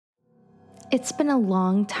It's been a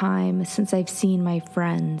long time since I've seen my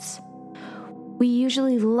friends. We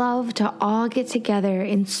usually love to all get together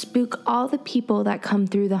and spook all the people that come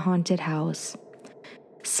through the haunted house.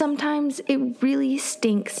 Sometimes it really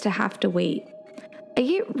stinks to have to wait. I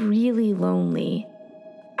get really lonely.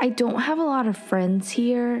 I don't have a lot of friends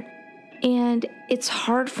here, and it's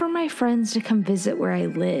hard for my friends to come visit where I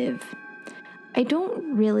live. I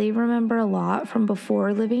don't really remember a lot from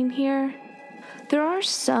before living here. There are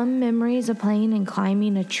some memories of playing and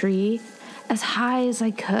climbing a tree as high as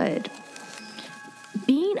I could.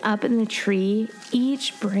 Being up in the tree,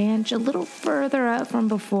 each branch a little further up from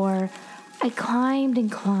before, I climbed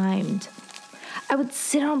and climbed. I would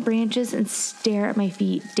sit on branches and stare at my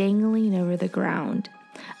feet dangling over the ground.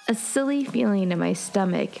 A silly feeling in my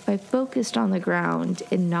stomach if I focused on the ground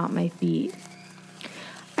and not my feet.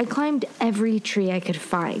 I climbed every tree I could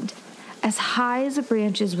find, as high as the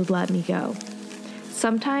branches would let me go.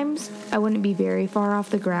 Sometimes I wouldn't be very far off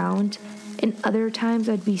the ground, and other times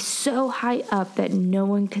I'd be so high up that no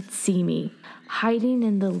one could see me, hiding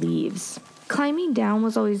in the leaves. Climbing down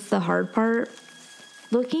was always the hard part.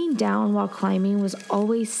 Looking down while climbing was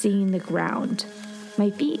always seeing the ground, my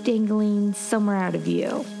feet dangling somewhere out of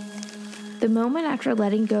view. The moment after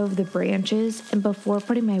letting go of the branches and before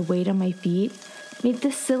putting my weight on my feet made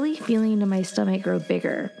the silly feeling in my stomach grow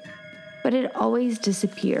bigger, but it always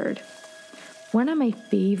disappeared. One of my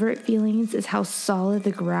favorite feelings is how solid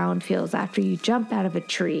the ground feels after you jump out of a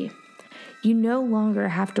tree. You no longer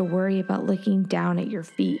have to worry about looking down at your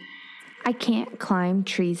feet. I can't climb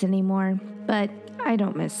trees anymore, but I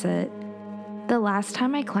don't miss it. The last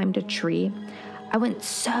time I climbed a tree, I went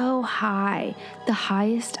so high, the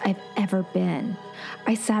highest I've ever been.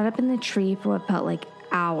 I sat up in the tree for what felt like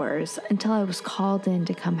hours until I was called in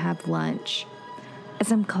to come have lunch. As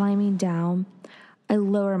I'm climbing down, I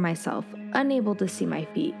lower myself, unable to see my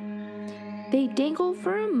feet. They dangle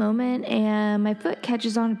for a moment and my foot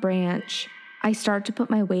catches on a branch. I start to put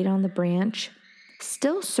my weight on the branch,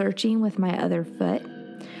 still searching with my other foot.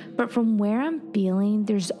 But from where I'm feeling,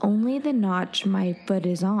 there's only the notch my foot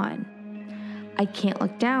is on. I can't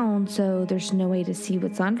look down, so there's no way to see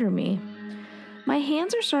what's under me. My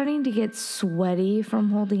hands are starting to get sweaty from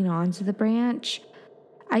holding on to the branch.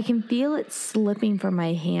 I can feel it slipping from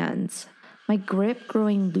my hands, my grip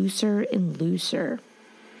growing looser and looser.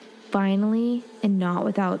 Finally, and not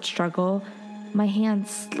without struggle, my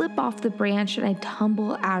hands slip off the branch and I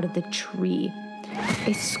tumble out of the tree.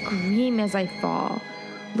 I scream as I fall,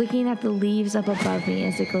 looking at the leaves up above me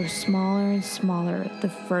as they grow smaller and smaller the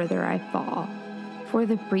further I fall. For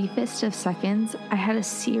the briefest of seconds, I had a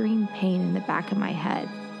searing pain in the back of my head,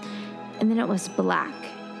 and then it was black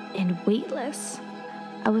and weightless.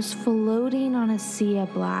 I was floating on a sea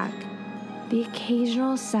of black, the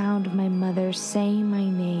occasional sound of my mother saying my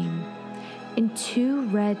name, and two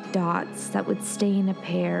red dots that would stay in a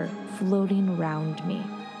pair floating around me.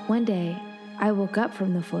 One day, I woke up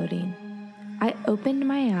from the floating. I opened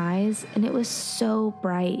my eyes and it was so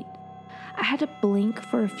bright. I had to blink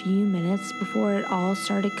for a few minutes before it all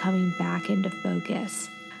started coming back into focus.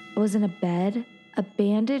 I was in a bed, a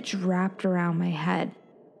bandage wrapped around my head.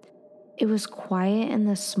 It was quiet in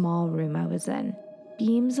the small room I was in,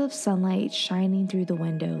 beams of sunlight shining through the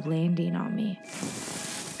window landing on me.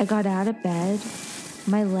 I got out of bed.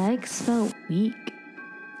 My legs felt weak.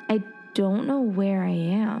 I don't know where I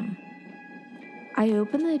am. I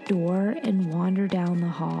opened the door and wandered down the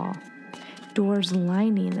hall. Doors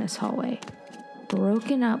lining this hallway,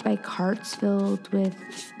 broken up by carts filled with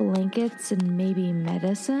blankets and maybe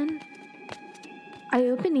medicine. I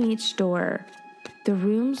open each door. The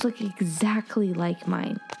rooms look exactly like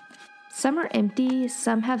mine. Some are empty,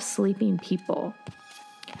 some have sleeping people.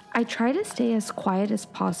 I try to stay as quiet as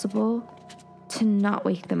possible to not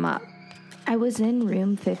wake them up. I was in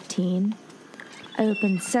room 15. I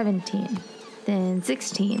opened 17, then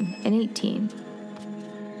 16 and 18.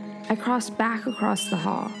 I crossed back across the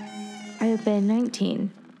hall. I opened 19,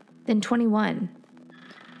 then 21.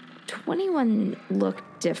 21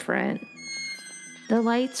 looked different. The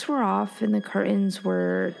lights were off and the curtains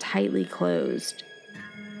were tightly closed.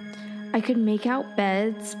 I could make out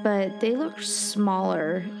beds, but they looked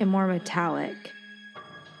smaller and more metallic.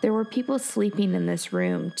 There were people sleeping in this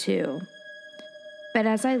room, too. But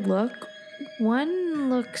as I look, one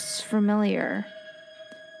looks familiar.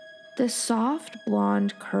 The soft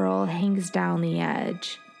blonde curl hangs down the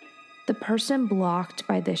edge, the person blocked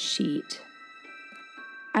by the sheet.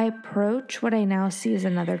 I approach what I now see as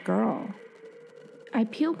another girl. I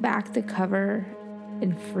peel back the cover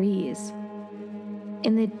and freeze.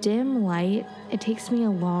 In the dim light, it takes me a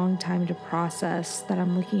long time to process that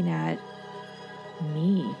I'm looking at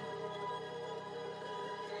me.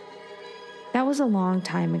 That was a long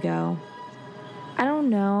time ago. I don't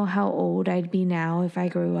know how old I'd be now if I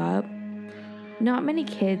grew up. Not many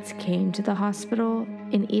kids came to the hospital,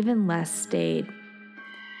 and even less stayed.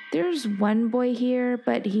 There's one boy here,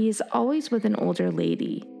 but he's always with an older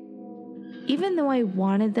lady. Even though I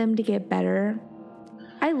wanted them to get better,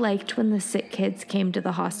 I liked when the sick kids came to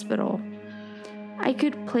the hospital. I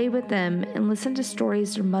could play with them and listen to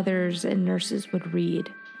stories their mothers and nurses would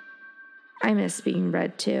read. I miss being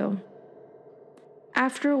read too.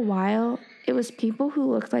 After a while, it was people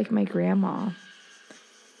who looked like my grandma.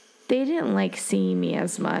 They didn't like seeing me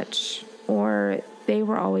as much, or they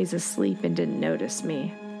were always asleep and didn't notice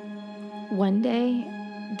me. One day,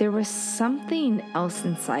 there was something else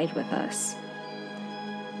inside with us.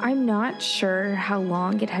 I'm not sure how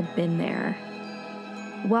long it had been there.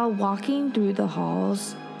 While walking through the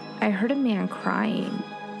halls, I heard a man crying.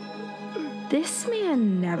 This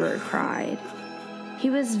man never cried. He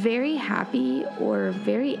was very happy or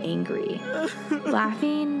very angry,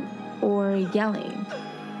 laughing or yelling,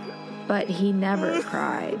 but he never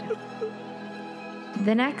cried.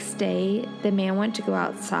 The next day, the man went to go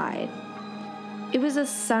outside. It was a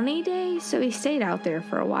sunny day, so he stayed out there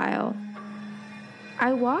for a while.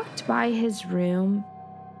 I walked by his room,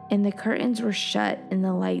 and the curtains were shut and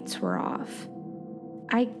the lights were off.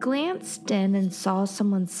 I glanced in and saw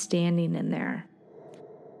someone standing in there.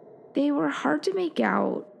 They were hard to make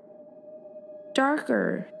out,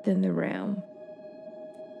 darker than the room.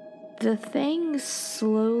 The thing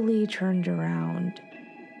slowly turned around,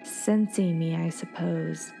 sensing me, I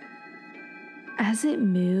suppose. As it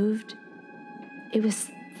moved, it was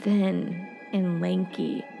thin and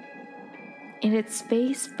lanky, and its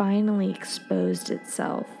face finally exposed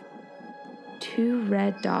itself. 2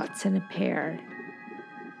 red dots in a pair.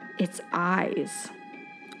 Its eyes.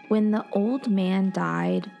 When the old man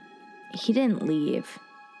died, he didn't leave.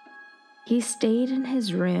 He stayed in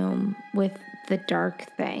his room with the dark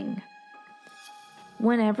thing.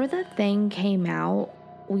 Whenever the thing came out,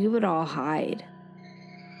 we would all hide.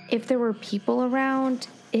 If there were people around,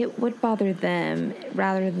 it would bother them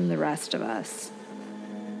rather than the rest of us.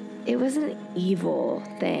 It was an evil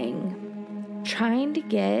thing, trying to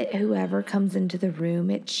get whoever comes into the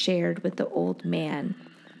room it shared with the old man,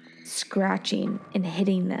 scratching and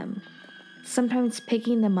hitting them, sometimes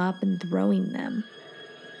picking them up and throwing them.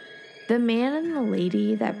 The man and the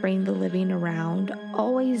lady that bring the living around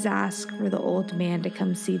always ask for the old man to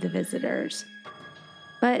come see the visitors.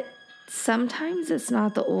 But sometimes it's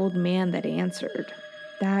not the old man that answered.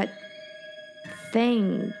 That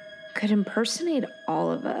thing could impersonate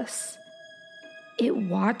all of us. It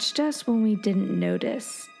watched us when we didn't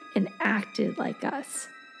notice and acted like us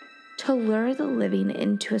to lure the living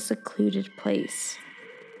into a secluded place.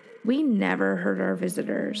 We never hurt our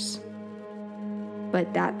visitors,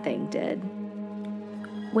 but that thing did.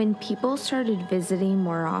 When people started visiting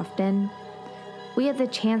more often, we had the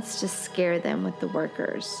chance to scare them with the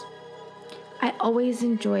workers. I always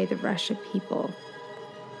enjoy the rush of people.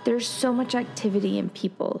 There's so much activity in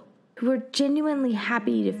people who are genuinely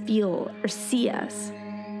happy to feel or see us.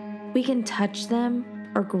 We can touch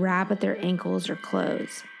them or grab at their ankles or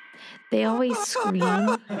clothes. They always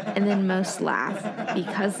scream, and then most laugh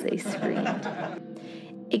because they screamed.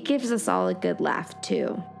 It gives us all a good laugh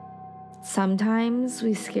too. Sometimes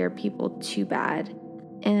we scare people too bad,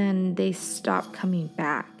 and they stop coming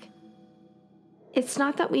back. It's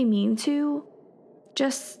not that we mean to,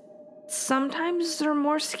 just sometimes they're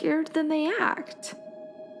more scared than they act.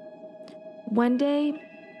 One day,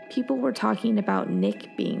 people were talking about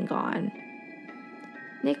Nick being gone.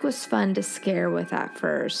 Nick was fun to scare with at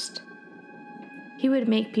first. He would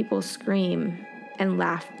make people scream and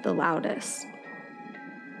laugh the loudest.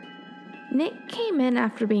 Nick came in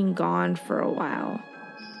after being gone for a while.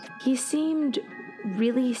 He seemed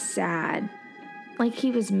really sad, like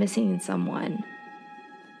he was missing someone.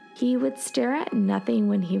 He would stare at nothing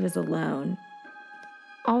when he was alone,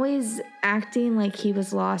 always acting like he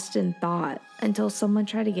was lost in thought until someone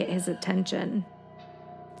tried to get his attention.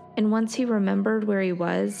 And once he remembered where he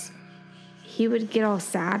was, he would get all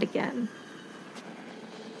sad again.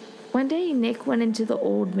 One day, Nick went into the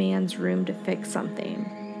old man's room to fix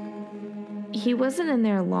something. He wasn't in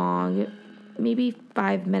there long, maybe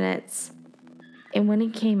 5 minutes, and when he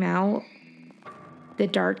came out, the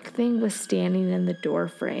dark thing was standing in the door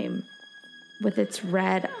frame, with its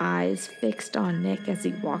red eyes fixed on Nick as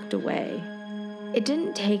he walked away. It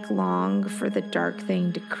didn't take long for the dark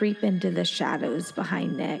thing to creep into the shadows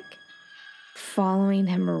behind Nick, following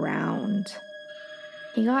him around.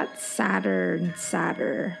 He got sadder and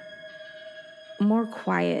sadder, more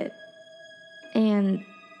quiet, and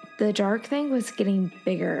the dark thing was getting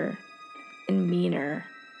bigger and meaner.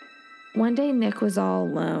 One day, Nick was all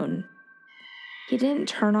alone. He didn't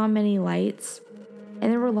turn on many lights,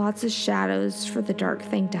 and there were lots of shadows for the dark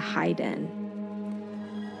thing to hide in.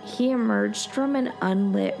 He emerged from an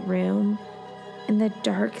unlit room, and the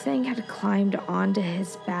dark thing had climbed onto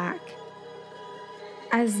his back.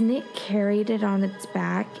 As Nick carried it on its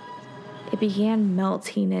back, it began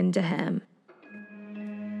melting into him.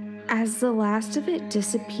 As the last of it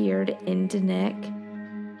disappeared into Nick,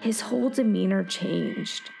 his whole demeanor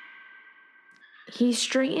changed. He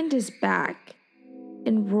straightened his back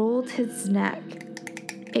and rolled his neck,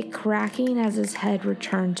 it cracking as his head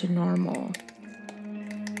returned to normal.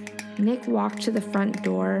 Nick walked to the front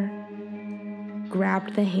door,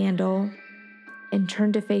 grabbed the handle, and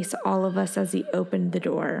turned to face all of us as he opened the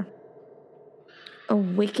door. A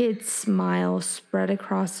wicked smile spread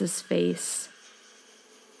across his face,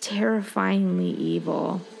 terrifyingly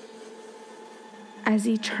evil. As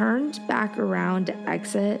he turned back around to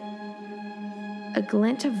exit, a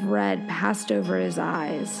glint of red passed over his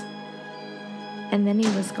eyes, and then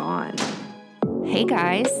he was gone. Hey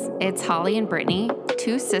guys, it's Holly and Brittany,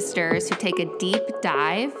 two sisters who take a deep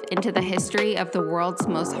dive into the history of the world's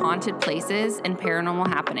most haunted places and paranormal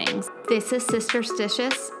happenings. This is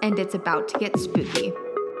Sisterstitious, and it's about to get spooky.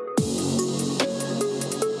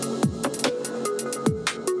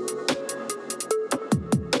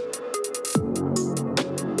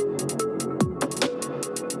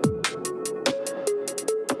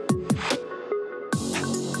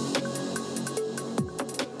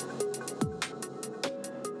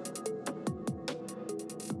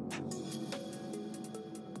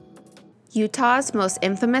 Utah's most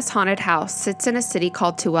infamous haunted house sits in a city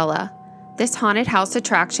called Tooele. This haunted house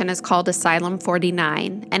attraction is called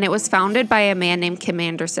Asylum49, and it was founded by a man named Kim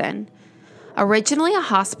Anderson. Originally a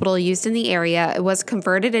hospital used in the area, it was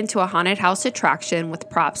converted into a haunted house attraction with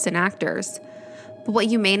props and actors. But what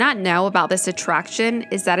you may not know about this attraction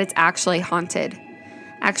is that it's actually haunted.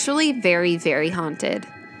 Actually very, very haunted.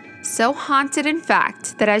 So haunted, in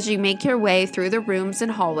fact, that as you make your way through the rooms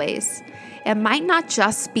and hallways, it might not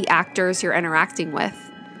just be actors you're interacting with,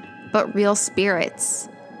 but real spirits.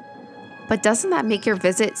 But doesn't that make your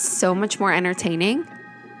visit so much more entertaining?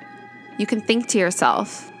 You can think to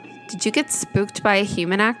yourself, did you get spooked by a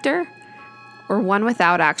human actor? Or one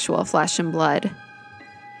without actual flesh and blood?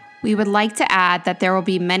 We would like to add that there will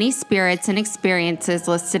be many spirits and experiences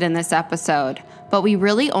listed in this episode, but we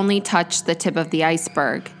really only touched the tip of the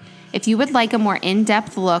iceberg. If you would like a more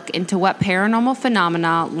in-depth look into what paranormal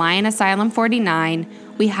phenomena lie in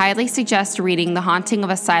Asylum49, we highly suggest reading The Haunting of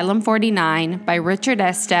Asylum49 by Richard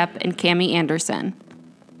Estep and Cami Anderson.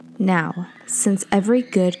 Now, since every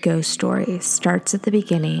good ghost story starts at the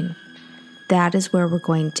beginning, that is where we're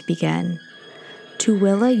going to begin.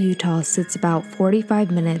 Tooele, Utah sits about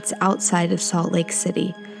 45 minutes outside of Salt Lake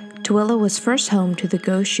City. Tooele was first home to the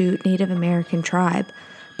Goshute Native American tribe,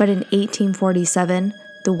 but in 1847,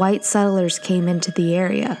 the white settlers came into the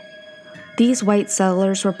area. These white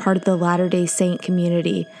settlers were part of the Latter-day Saint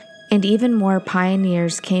community, and even more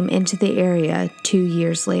pioneers came into the area 2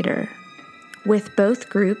 years later. With both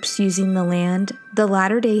groups using the land, the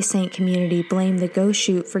Latter-day Saint community blamed the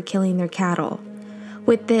Goshute for killing their cattle.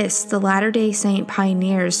 With this, the Latter-day Saint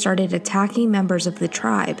pioneers started attacking members of the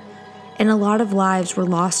tribe, and a lot of lives were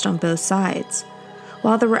lost on both sides.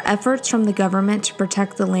 While there were efforts from the government to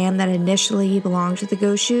protect the land that initially belonged to the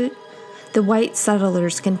Goshute, the white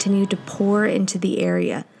settlers continued to pour into the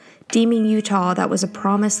area, deeming Utah that was a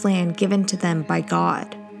promised land given to them by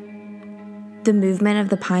God. The movement of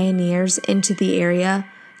the pioneers into the area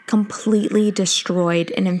completely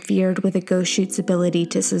destroyed and interfered with the Goshute's ability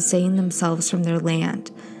to sustain themselves from their land.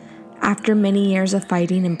 After many years of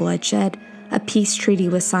fighting and bloodshed, a peace treaty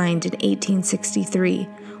was signed in 1863,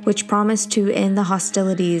 which promised to end the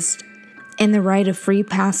hostilities and the right of free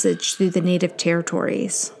passage through the native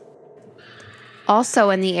territories. Also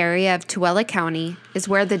in the area of Tooele County is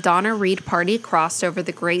where the Donner Reed Party crossed over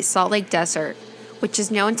the Great Salt Lake Desert, which is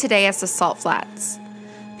known today as the Salt Flats.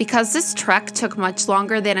 Because this trek took much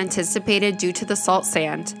longer than anticipated due to the salt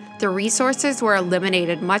sand, the resources were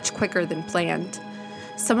eliminated much quicker than planned.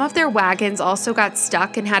 Some of their wagons also got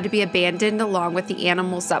stuck and had to be abandoned along with the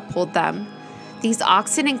animals that pulled them. These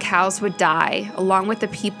oxen and cows would die, along with the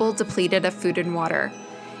people depleted of food and water.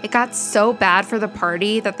 It got so bad for the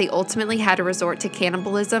party that they ultimately had to resort to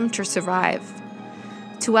cannibalism to survive.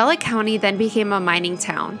 Tooele County then became a mining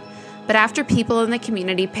town, but after people in the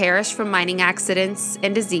community perished from mining accidents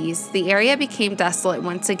and disease, the area became desolate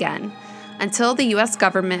once again, until the U.S.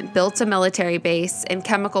 government built a military base and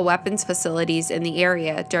chemical weapons facilities in the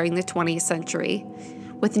area during the 20th century.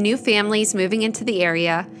 With new families moving into the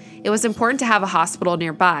area, it was important to have a hospital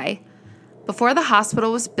nearby. Before the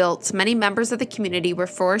hospital was built, many members of the community were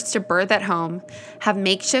forced to birth at home, have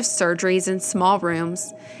makeshift surgeries in small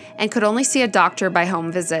rooms, and could only see a doctor by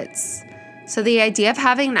home visits. So the idea of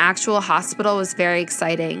having an actual hospital was very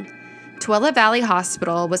exciting. Tooele Valley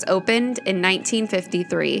Hospital was opened in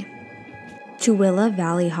 1953. Tooele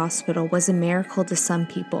Valley Hospital was a miracle to some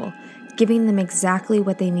people, giving them exactly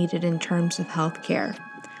what they needed in terms of health care.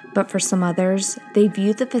 But for some others, they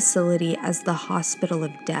viewed the facility as the hospital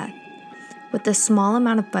of death. With the small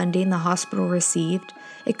amount of funding the hospital received,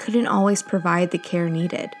 it couldn't always provide the care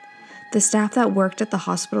needed. The staff that worked at the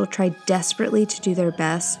hospital tried desperately to do their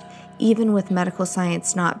best, even with medical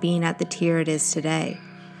science not being at the tier it is today.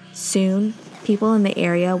 Soon, people in the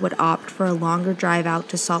area would opt for a longer drive out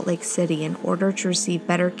to Salt Lake City in order to receive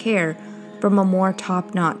better care from a more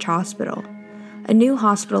top-notch hospital. A new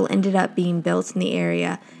hospital ended up being built in the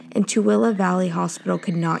area, and Tooele Valley Hospital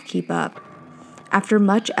could not keep up. After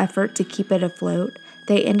much effort to keep it afloat,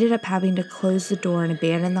 they ended up having to close the door and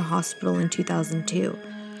abandon the hospital in 2002,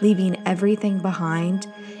 leaving everything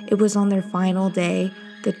behind. It was on their final day,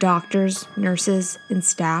 the doctors, nurses, and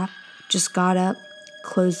staff just got up,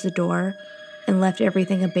 closed the door, and left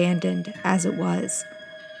everything abandoned as it was.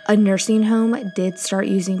 A nursing home did start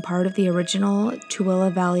using part of the original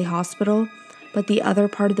Tooele Valley Hospital, but the other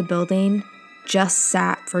part of the building just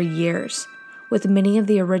sat for years, with many of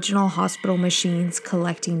the original hospital machines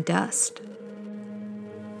collecting dust.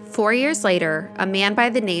 4 years later, a man by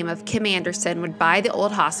the name of Kim Anderson would buy the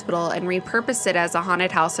old hospital and repurpose it as a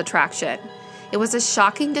haunted house attraction. It was a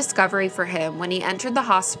shocking discovery for him when he entered the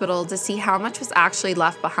hospital to see how much was actually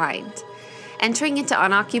left behind. Entering into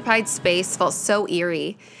unoccupied space felt so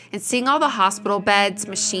eerie, and seeing all the hospital beds,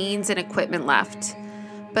 machines, and equipment left.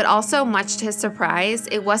 But also, much to his surprise,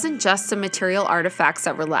 it wasn't just the material artifacts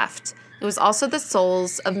that were left. It was also the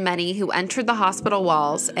souls of many who entered the hospital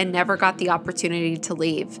walls and never got the opportunity to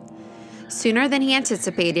leave. Sooner than he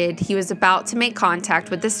anticipated, he was about to make contact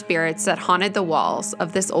with the spirits that haunted the walls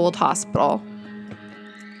of this old hospital.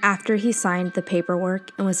 After he signed the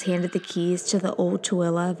paperwork and was handed the keys to the old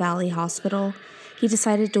Tooele Valley Hospital, he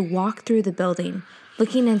decided to walk through the building,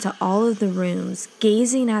 looking into all of the rooms,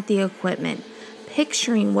 gazing at the equipment,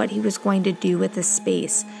 picturing what he was going to do with the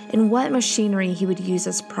space and what machinery he would use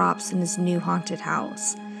as props in his new haunted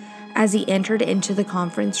house. As he entered into the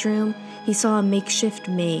conference room, he saw a makeshift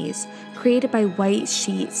maze created by white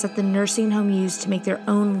sheets that the nursing home used to make their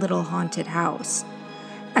own little haunted house.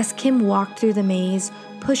 As Kim walked through the maze,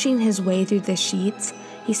 pushing his way through the sheets,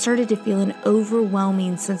 he started to feel an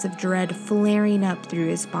overwhelming sense of dread flaring up through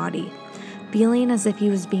his body, feeling as if he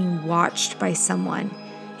was being watched by someone.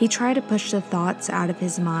 He tried to push the thoughts out of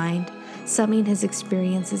his mind, summing his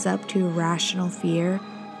experiences up to irrational fear.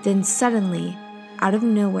 Then suddenly, out of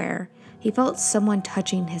nowhere, he felt someone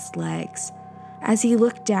touching his legs. As he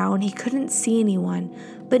looked down, he couldn't see anyone,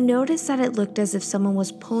 but noticed that it looked as if someone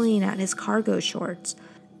was pulling at his cargo shorts.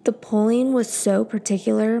 The pulling was so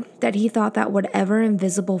particular that he thought that whatever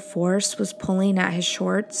invisible force was pulling at his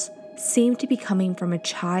shorts seemed to be coming from a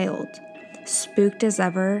child. Spooked as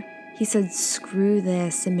ever, he said screw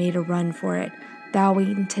this and made a run for it,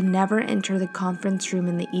 vowing to never enter the conference room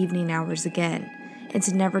in the evening hours again, and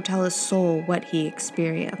to never tell a soul what he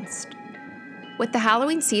experienced. With the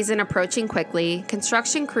Halloween season approaching quickly,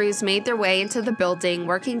 construction crews made their way into the building,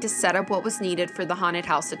 working to set up what was needed for the haunted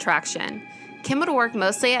house attraction. Kim would work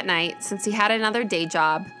mostly at night since he had another day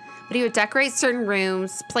job, but he would decorate certain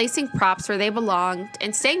rooms, placing props where they belonged,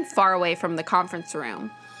 and staying far away from the conference room.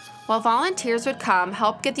 While volunteers would come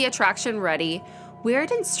help get the attraction ready,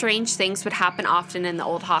 weird and strange things would happen often in the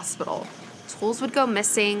old hospital. Tools would go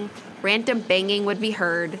missing, random banging would be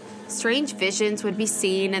heard, strange visions would be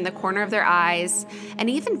seen in the corner of their eyes,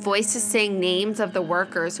 and even voices saying names of the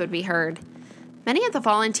workers would be heard. Many of the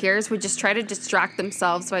volunteers would just try to distract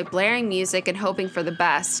themselves by blaring music and hoping for the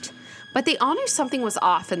best, but they all knew something was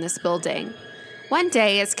off in this building. One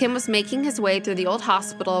day, as Kim was making his way through the old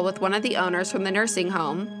hospital with one of the owners from the nursing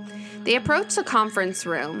home, they approached the conference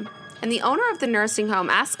room, and the owner of the nursing home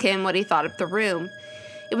asked Kim what he thought of the room.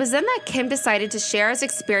 It was then that Kim decided to share his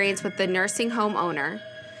experience with the nursing home owner.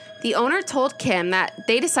 The owner told Kim that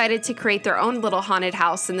they decided to create their own little haunted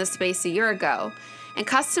house in this space a year ago, and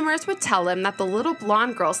customers would tell him that the little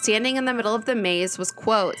blonde girl standing in the middle of the maze was,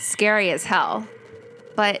 quote, scary as hell.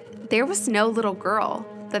 But there was no little girl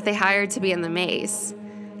that they hired to be in the maze,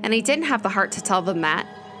 and he didn't have the heart to tell them that.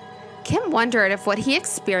 Kim wondered if what he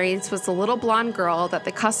experienced was the little blonde girl that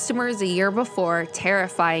the customers a year before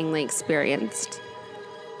terrifyingly experienced.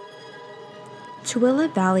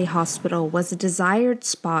 Tooele Valley Hospital was a desired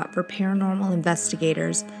spot for paranormal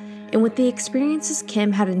investigators, and with the experiences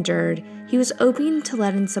Kim had endured, he was open to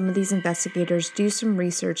letting some of these investigators do some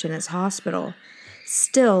research in his hospital.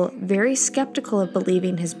 Still, very skeptical of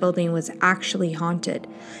believing his building was actually haunted,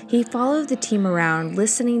 he followed the team around,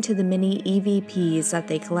 listening to the many EVPs that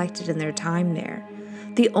they collected in their time there.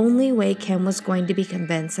 The only way Kim was going to be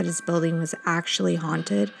convinced that his building was actually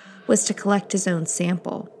haunted was to collect his own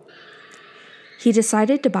sample. He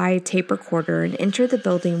decided to buy a tape recorder and enter the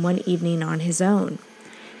building one evening on his own.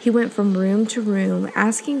 He went from room to room,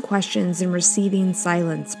 asking questions and receiving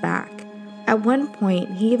silence back. At one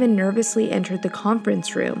point, he even nervously entered the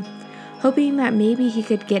conference room, hoping that maybe he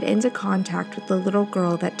could get into contact with the little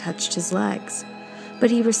girl that touched his legs. But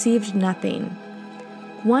he received nothing.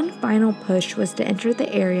 One final push was to enter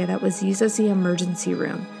the area that was used as the emergency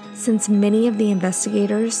room, since many of the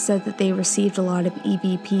investigators said that they received a lot of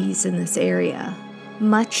EVPs in this area.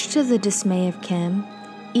 Much to the dismay of Kim,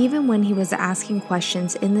 even when he was asking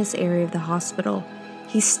questions in this area of the hospital,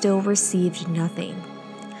 he still received nothing.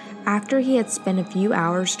 After he had spent a few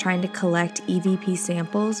hours trying to collect EVP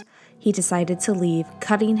samples, he decided to leave,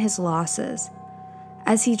 cutting his losses.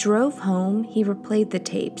 As he drove home, he replayed the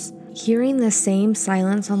tapes, hearing the same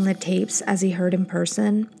silence on the tapes as he heard in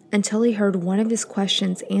person, until he heard one of his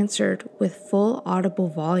questions answered with full audible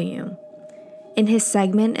volume. In his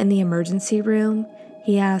segment in the emergency room,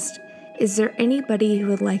 he asked, "Is there anybody who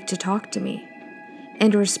would like to talk to me?"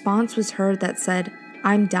 And a response was heard that said,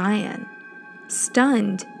 "I'm dying."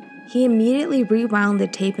 Stunned, he immediately rewound the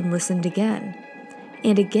tape and listened again.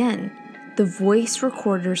 And again, the voice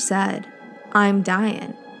recorder said, "I'm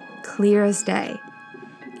dying," clear as day.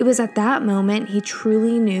 It was at that moment he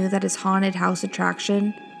truly knew that his haunted house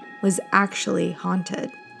attraction was actually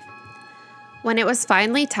haunted. When it was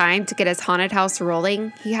finally time to get his haunted house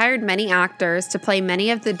rolling, he hired many actors to play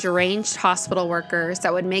many of the deranged hospital workers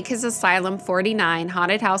that would make his Asylum49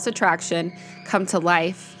 haunted house attraction come to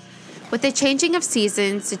life. With the changing of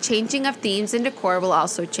seasons, the changing of themes and decor will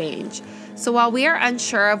also change. So while we are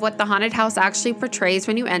unsure of what the haunted house actually portrays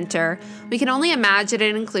when you enter, we can only imagine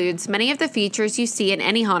it includes many of the features you see in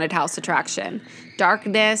any haunted house attraction: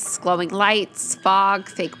 darkness, glowing lights, fog,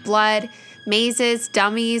 fake blood, mazes,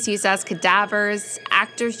 dummies used as cadavers,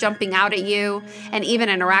 actors jumping out at you, and even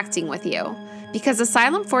interacting with you. Because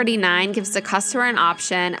Asylum49 gives the customer an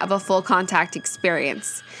option of a full contact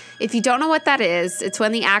experience. If you don't know what that is, it's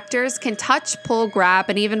when the actors can touch, pull, grab,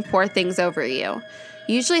 and even pour things over you.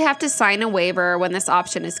 You usually have to sign a waiver when this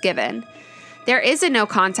option is given. There is a no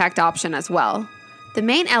contact option as well. The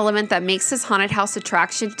main element that makes this haunted house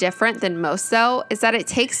attraction different than most, though, is that it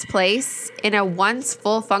takes place in a once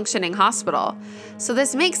full functioning hospital. So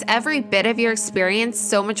this makes every bit of your experience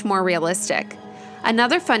so much more realistic.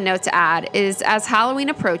 Another fun note to add is as Halloween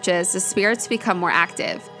approaches, the spirits become more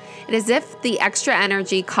active. It is as if the extra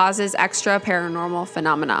energy causes extra paranormal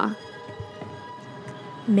phenomena.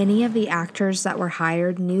 Many of the actors that were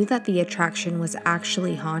hired knew that the attraction was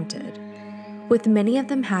actually haunted, with many of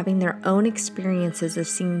them having their own experiences of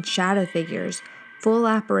seeing shadow figures, full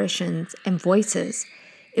apparitions, and voices.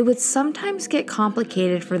 It would sometimes get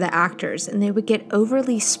complicated for the actors, and they would get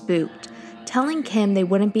overly spooked, telling Kim they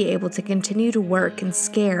wouldn't be able to continue to work and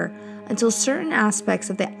scare until certain aspects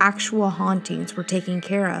of the actual hauntings were taken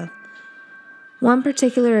care of. One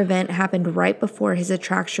particular event happened right before his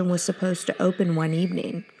attraction was supposed to open one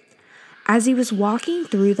evening. As he was walking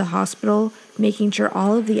through the hospital, making sure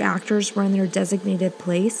all of the actors were in their designated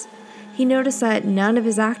place, he noticed that none of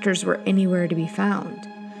his actors were anywhere to be found.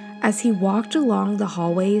 As he walked along the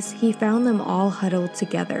hallways, he found them all huddled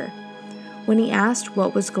together. When he asked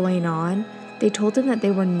what was going on, they told him that they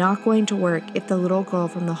were not going to work if the little girl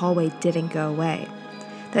from the hallway didn't go away,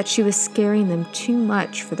 that she was scaring them too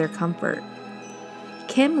much for their comfort.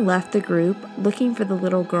 Kim left the group looking for the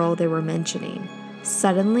little girl they were mentioning.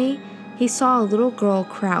 Suddenly, he saw a little girl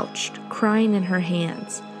crouched, crying in her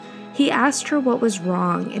hands. He asked her what was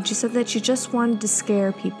wrong, and she said that she just wanted to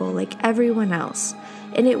scare people like everyone else,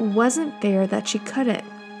 and it wasn't fair that she couldn't.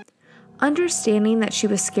 Understanding that she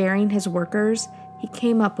was scaring his workers, he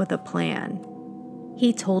came up with a plan.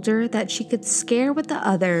 He told her that she could scare with the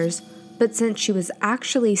others, but since she was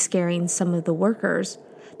actually scaring some of the workers,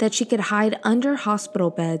 that she could hide under hospital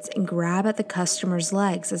beds and grab at the customers'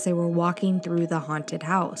 legs as they were walking through the haunted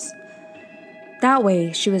house. That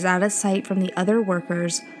way, she was out of sight from the other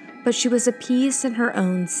workers, but she was appeased in her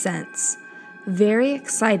own sense. Very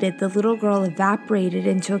excited, the little girl evaporated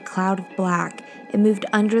into a cloud of black and moved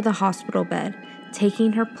under the hospital bed,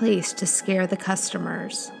 taking her place to scare the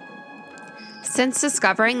customers. Since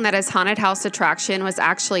discovering that his haunted house attraction was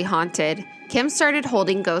actually haunted, Kim started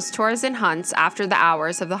holding ghost tours and hunts after the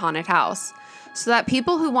hours of the haunted house, so that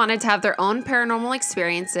people who wanted to have their own paranormal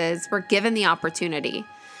experiences were given the opportunity.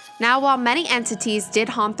 Now, while many entities did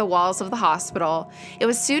haunt the walls of the hospital, it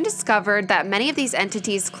was soon discovered that many of these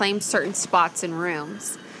entities claimed certain spots and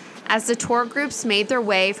rooms. As the tour groups made their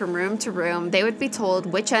way from room to room, they would be told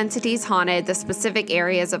which entities haunted the specific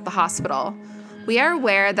areas of the hospital. We are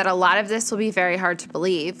aware that a lot of this will be very hard to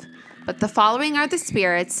believe, but the following are the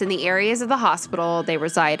spirits in the areas of the hospital they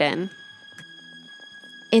reside in.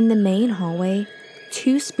 In the main hallway,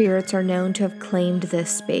 2 spirits are known to have claimed this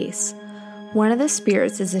space. One of the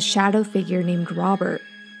spirits is a shadow figure named Robert.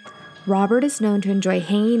 Robert is known to enjoy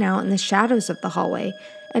hanging out in the shadows of the hallway,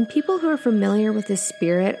 and people who are familiar with his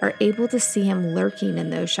spirit are able to see him lurking in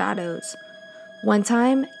those shadows. One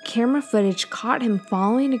time, camera footage caught him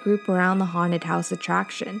following a group around the haunted house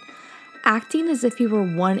attraction, acting as if he were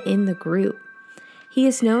one in the group. He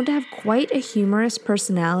is known to have quite a humorous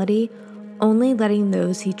personality, only letting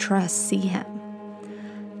those he trusts see him.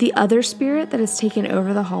 The other spirit that has taken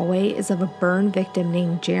over the hallway is of a burn victim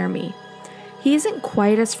named Jeremy. He isn't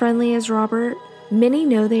quite as friendly as Robert. Many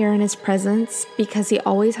know they are in his presence because he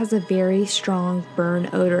always has a very strong burn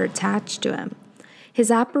odor attached to him. His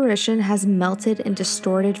apparition has melted and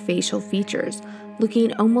distorted facial features,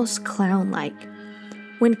 looking almost clown-like.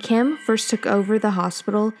 When Kim first took over the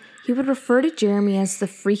hospital, he would refer to Jeremy as the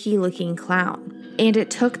freaky-looking clown, and it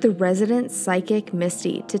took the resident psychic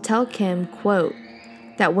Misty to tell Kim, quote,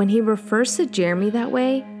 that when he refers to Jeremy that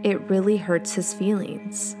way, it really hurts his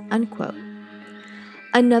feelings, unquote.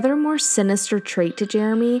 Another more sinister trait to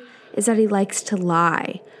Jeremy is that he likes to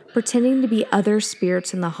lie, pretending to be other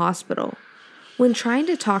spirits in the hospital. When trying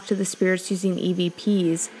to talk to the spirits using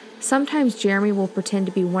EVPs, sometimes Jeremy will pretend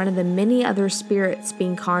to be one of the many other spirits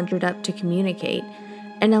being conjured up to communicate,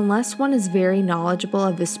 and unless one is very knowledgeable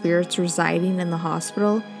of the spirits residing in the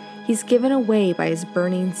hospital, he's given away by his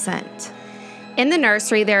burning scent. In the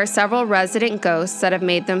nursery, there are several resident ghosts that have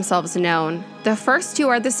made themselves known. The first 2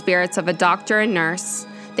 are the spirits of a doctor and nurse.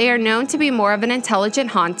 They are known to be more of an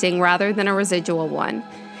intelligent haunting rather than a residual one.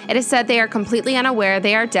 It is said they are completely unaware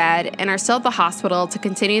they are dead and are still at the hospital to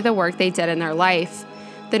continue the work they did in their life.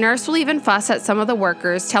 The nurse will even fuss at some of the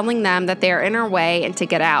workers, telling them that they are in her way and to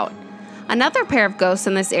get out. Another pair of ghosts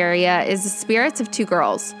in this area is the spirits of 2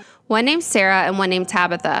 girls, one named Sarah and one named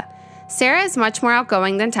Tabitha. Sarah is much more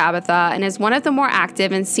outgoing than Tabitha and is one of the more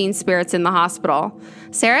active and seen spirits in the hospital.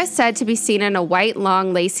 Sarah is said to be seen in a white,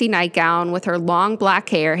 long, lacy nightgown with her long black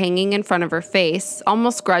hair hanging in front of her face,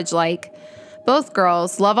 almost grudge-like. Both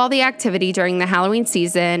girls love all the activity during the Halloween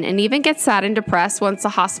season and even get sad and depressed once the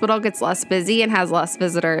hospital gets less busy and has less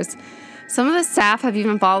visitors. Some of the staff have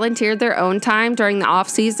even volunteered their own time during the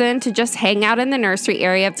off-season to just hang out in the nursery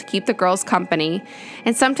area to keep the girls company,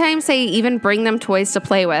 and sometimes they even bring them toys to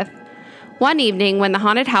play with. One evening, when the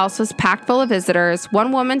haunted house was packed full of visitors,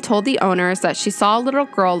 one woman told the owners that she saw a little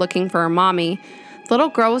girl looking for her mommy. The little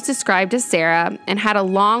girl was described as Sarah and had a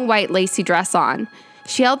long white lacy dress on.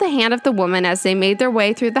 She held the hand of the woman as they made their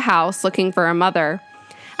way through the house looking for her mother.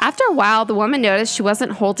 After a while, the woman noticed she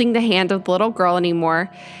wasn't holding the hand of the little girl anymore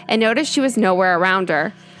and noticed she was nowhere around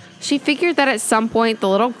her. She figured that at some point the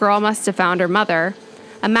little girl must have found her mother.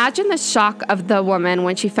 Imagine the shock of the woman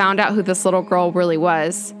when she found out who this little girl really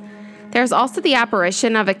was. There's also the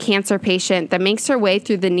apparition of a cancer patient that makes her way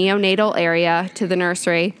through the neonatal area to the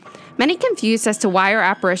nursery. Many confused as to why her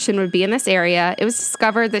apparition would be in this area, it was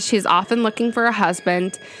discovered that she is often looking for a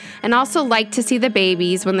husband and also liked to see the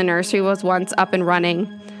babies when the nursery was once up and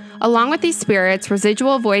running. Along with these spirits,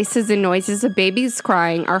 residual voices and noises of babies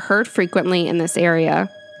crying are heard frequently in this area.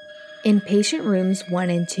 In patient rooms 1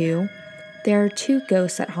 and 2, there are 2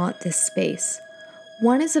 ghosts that haunt this space.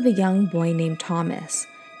 One is of a young boy named Thomas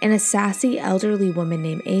and a sassy elderly woman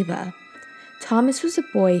named Ava. Thomas was a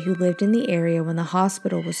boy who lived in the area when the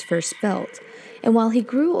hospital was first built, and while he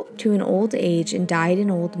grew to an old age and died an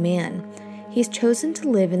old man, he's chosen to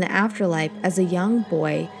live in the afterlife as a young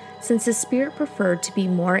boy since his spirit preferred to be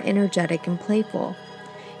more energetic and playful.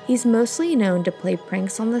 He's mostly known to play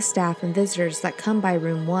pranks on the staff and visitors that come by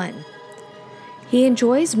room 1. He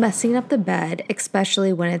enjoys messing up the bed,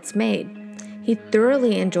 especially when it's made. He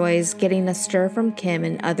thoroughly enjoys getting a stir from Kim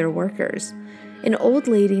and other workers. An old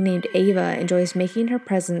lady named Ava enjoys making her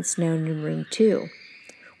presence known in room 2.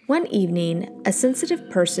 One evening, a sensitive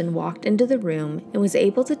person walked into the room and was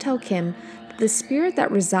able to tell Kim that the spirit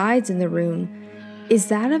that resides in the room is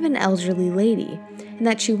that of an elderly lady, and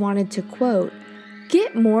that she wanted to, quote,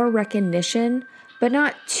 get more recognition, but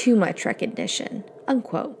not too much recognition,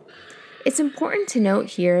 unquote. It's important to note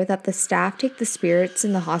here that the staff take the spirits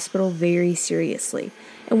in the hospital very seriously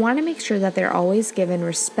and want to make sure that they're always given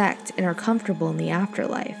respect and are comfortable in the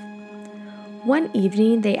afterlife. One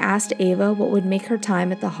evening, they asked Ava what would make her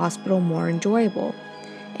time at the hospital more enjoyable,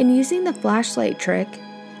 and using the flashlight trick,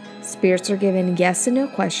 spirits are given yes and no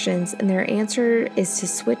questions, and their answer is to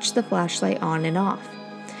switch the flashlight on and off.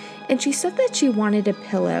 And she said that she wanted a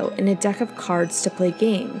pillow and a deck of cards to play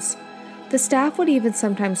games. The staff would even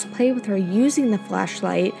sometimes play with her using the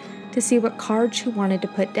flashlight to see what cards she wanted to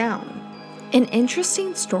put down. An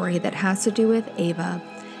interesting story that has to do with Ava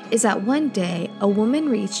is that one day a woman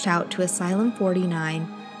reached out to Asylum49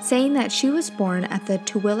 saying that she was born at the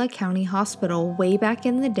Tooele County Hospital way back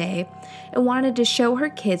in the day and wanted to show her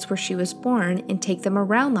kids where she was born and take them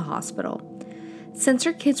around the hospital. Since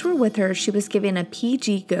her kids were with her, she was given a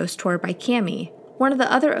PG ghost tour by Cammie, one of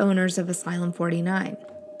the other owners of Asylum49.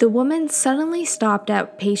 The woman suddenly stopped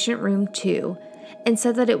at patient room 2 and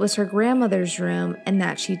said that it was her grandmother's room and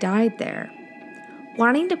that she died there.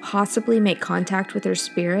 Wanting to possibly make contact with her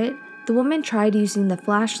spirit, the woman tried using the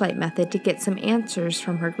flashlight method to get some answers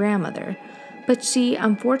from her grandmother, but she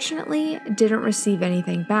unfortunately didn't receive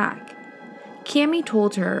anything back. Cammie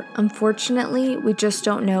told her, "Unfortunately, we just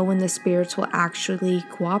don't know when the spirits will actually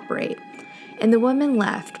cooperate." And the woman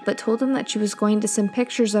left, but told them that she was going to send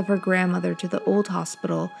pictures of her grandmother to the old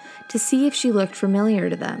hospital to see if she looked familiar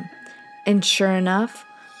to them. And sure enough,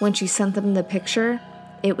 when she sent them the picture,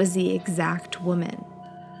 it was the exact woman.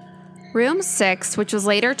 Room 6, which was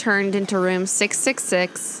later turned into Room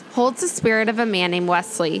 666, holds the spirit of a man named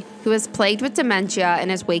Wesley, who is plagued with dementia in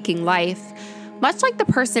his waking life. Much like the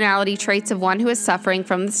personality traits of one who is suffering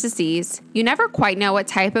from this disease, you never quite know what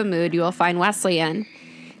type of mood you will find Wesley in.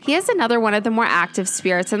 He is another one of the more active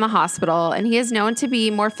spirits in the hospital, and he is known to be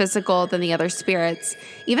more physical than the other spirits,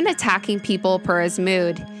 even attacking people per his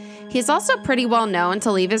mood. He is also pretty well known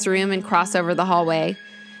to leave his room and cross over the hallway.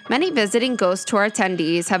 Many visiting ghost tour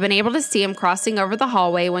attendees have been able to see him crossing over the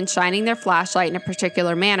hallway when shining their flashlight in a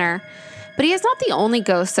particular manner. But he is not the only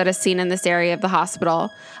ghost that is seen in this area of the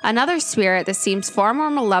hospital. Another spirit that seems far more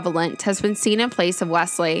malevolent has been seen in place of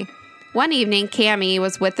Wesley. One evening, Cammie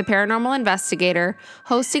was with the paranormal investigator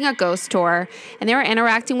hosting a ghost tour, and they were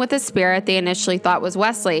interacting with a spirit they initially thought was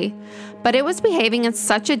Wesley. But it was behaving in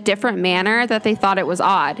such a different manner that they thought it was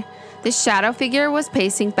odd. The shadow figure was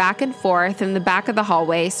pacing back and forth in the back of the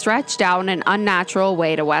hallway, stretched out in an unnatural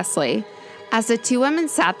way to Wesley. As the two women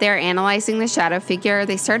sat there analyzing the shadow figure,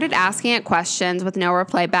 they started asking it questions with no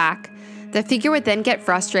reply back. The figure would then get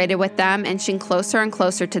frustrated with them, inching closer and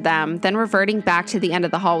closer to them, then reverting back to the end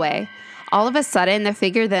of the hallway. All of a sudden, the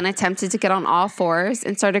figure then attempted to get on all fours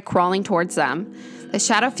and started crawling towards them. The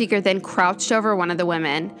shadow figure then crouched over one of the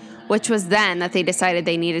women, which was then that they decided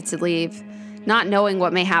they needed to leave, not knowing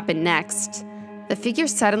what may happen next. The figure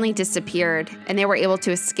suddenly disappeared, and they were able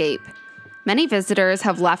to escape. Many visitors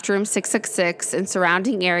have left room 666 and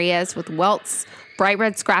surrounding areas with welts, bright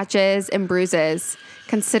red scratches, and bruises,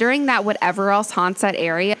 considering that whatever else haunts that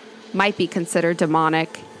area might be considered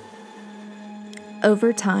demonic.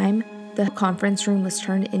 Over time, the conference room was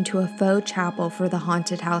turned into a faux chapel for the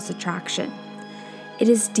haunted house attraction. It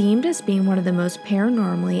is deemed as being one of the most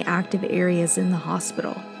paranormally active areas in the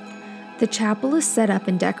hospital. The chapel is set up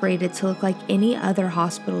and decorated to look like any other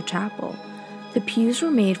hospital chapel. The pews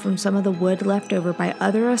were made from some of the wood left over by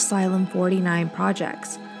other Asylum49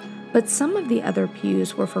 projects, but some of the other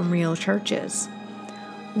pews were from real churches.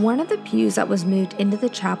 One of the pews that was moved into the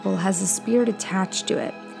chapel has a spirit attached to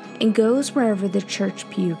it and goes wherever the church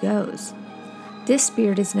pew goes. This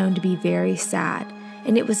spirit is known to be very sad,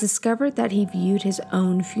 and it was discovered that he viewed his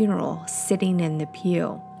own funeral sitting in the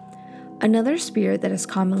pew. Another spirit that is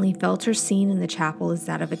commonly felt or seen in the chapel is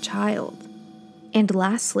that of a child. And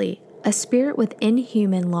lastly, a spirit with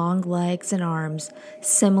inhuman long legs and arms,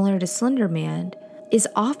 similar to Slender Man, is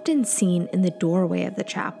often seen in the doorway of the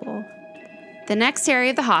chapel. The next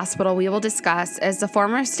area of the hospital we will discuss is the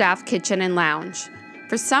former staff kitchen and lounge.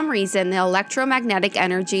 For some reason, the electromagnetic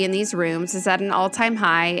energy in these rooms is at an all-time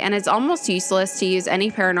high, and it's almost useless to use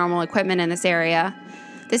any paranormal equipment in this area.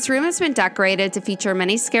 This room has been decorated to feature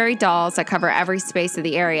many scary dolls that cover every space of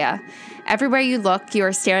the area. Everywhere you look, you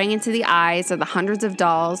are staring into the eyes of the hundreds of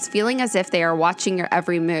dolls, feeling as if they are watching your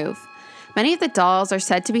every move. Many of the dolls are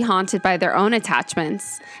said to be haunted by their own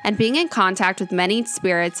attachments, and being in contact with many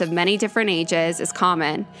spirits of many different ages is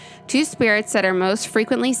common. Two spirits that are most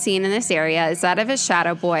frequently seen in this area is that of a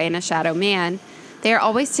shadow boy and a shadow man. They are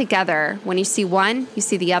always together. When you see one, you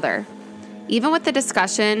see the other. Even with the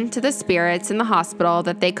discussion to the spirits in the hospital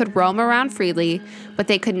that they could roam around freely, but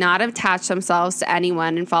they could not attach themselves to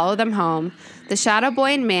anyone and follow them home, the shadow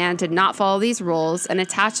boy and man did not follow these rules and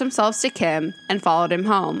attached themselves to Kim and followed him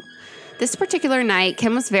home. This particular night,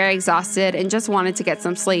 Kim was very exhausted and just wanted to get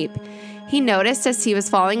some sleep. He noticed as he was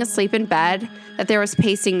falling asleep in bed that there was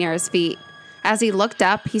pacing near his feet. As he looked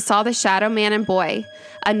up, he saw the shadow man and boy.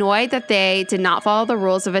 Annoyed that they did not follow the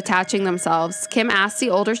rules of attaching themselves, Kim asked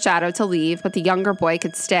the older shadow to leave, but the younger boy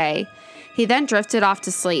could stay. He then drifted off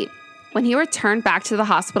to sleep. When he returned back to the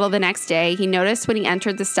hospital the next day, he noticed when he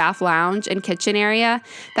entered the staff lounge and kitchen area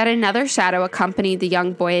that another shadow accompanied the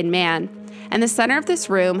young boy and man. In the center of this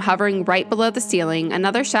room, hovering right below the ceiling,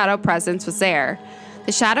 another shadow presence was there.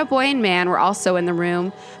 The shadow boy and man were also in the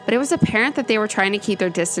room, but it was apparent that they were trying to keep their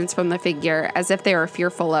distance from the figure, as if they were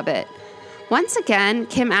fearful of it. Once again,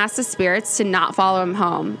 Kim asked the spirits to not follow him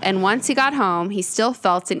home, and once he got home, he still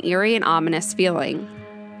felt an eerie and ominous feeling.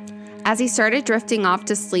 As he started drifting off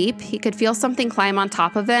to sleep, he could feel something climb on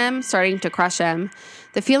top of him, starting to crush him.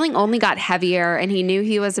 The feeling only got heavier, and he knew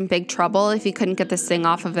he was in big trouble if he couldn't get this thing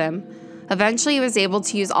off of him. Eventually, he was able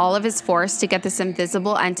to use all of his force to get this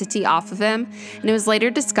invisible entity off of him, and it was later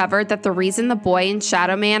discovered that the reason the boy and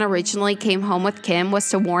Shadow Man originally came home with Kim was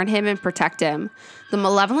to warn him and protect him. The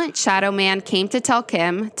malevolent Shadow Man came to tell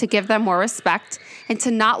Kim to give them more respect and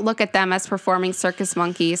to not look at them as performing circus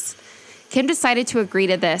monkeys. Kim decided to agree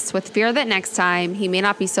to this, with fear that next time he may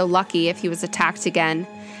not be so lucky if he was attacked again.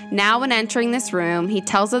 Now, when entering this room, he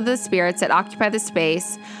tells of the spirits that occupy the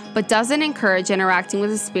space, but doesn't encourage interacting with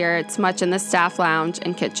the spirits much in the staff lounge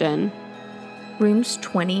and kitchen. Rooms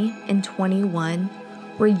 20 and 21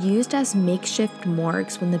 were used as makeshift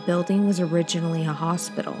morgues when the building was originally a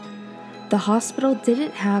hospital. The hospital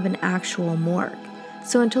didn't have an actual morgue,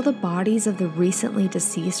 so until the bodies of the recently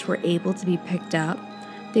deceased were able to be picked up,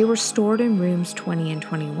 they were stored in rooms 20 and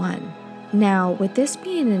 21. Now, with this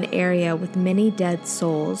being an area with many dead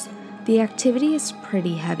souls, the activity is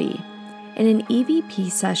pretty heavy. In an EVP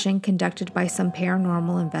session conducted by some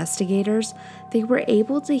paranormal investigators, they were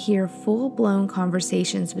able to hear full-blown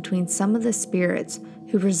conversations between some of the spirits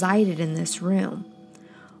who resided in this room.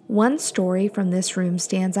 One story from this room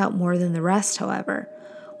stands out more than the rest, however.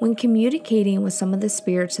 When communicating with some of the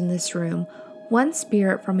spirits in this room, one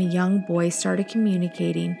spirit from a young boy started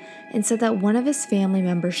communicating and said that one of his family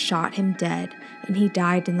members shot him dead and he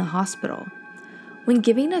died in the hospital. When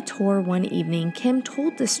giving a tour one evening, Kim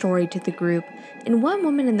told the story to the group, and one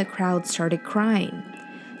woman in the crowd started crying.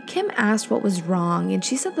 Kim asked what was wrong, and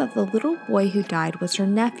she said that the little boy who died was her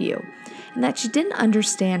nephew, and that she didn't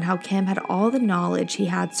understand how Kim had all the knowledge he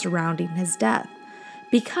had surrounding his death,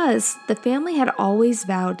 because the family had always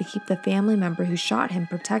vowed to keep the family member who shot him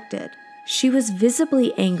protected. She was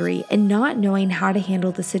visibly angry, and not knowing how to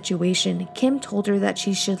handle the situation, Kim told her that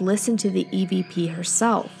she should listen to the EVP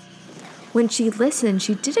herself. When she listened,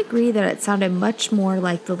 she did agree that it sounded much more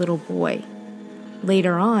like the little boy.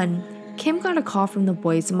 Later on, Kim got a call from the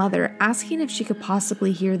boy's mother asking if she could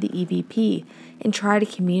possibly hear the EVP and try to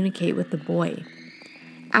communicate with the boy.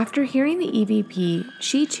 After hearing the EVP,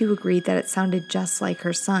 she too agreed that it sounded just like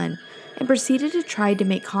her son and proceeded to try to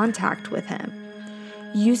make contact with him.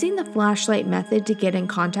 Using the flashlight method to get in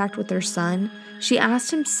contact with her son, she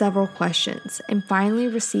asked him several questions and finally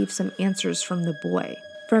received some answers from the boy.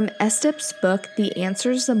 From Estep's book, the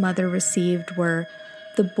answers the mother received were,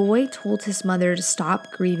 the boy told his mother to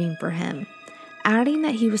stop grieving for him, adding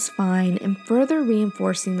that he was fine and further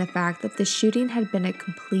reinforcing the fact that the shooting had been a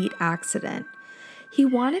complete accident. He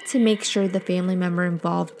wanted to make sure the family member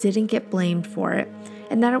involved didn't get blamed for it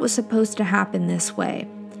and that it was supposed to happen this way.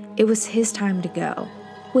 It was his time to go.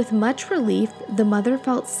 With much relief, the mother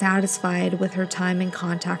felt satisfied with her time in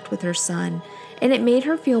contact with her son, and it made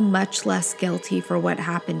her feel much less guilty for what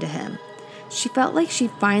happened to him. She felt like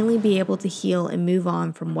she'd finally be able to heal and move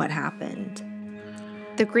on from what happened.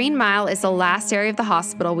 The Green Mile is the last area of the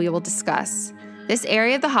hospital we will discuss. This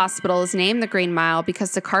area of the hospital is named the Green Mile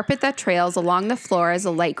because the carpet that trails along the floor is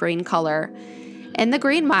a light green color. In the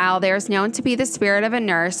Green Mile, there is known to be the spirit of a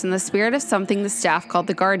nurse and the spirit of something the staff called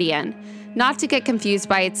the Guardian. Not to get confused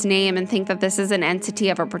by its name and think that this is an entity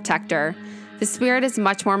of a protector. The spirit is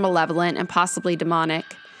much more malevolent and possibly demonic.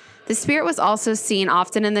 The spirit was also seen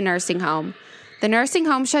often in the nursing home. The nursing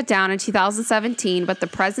home shut down in 2017, but the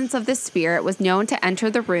presence of this spirit was known to enter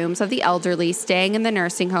the rooms of the elderly staying in the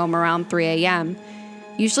nursing home around 3 a.m.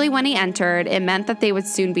 Usually when he entered, it meant that they would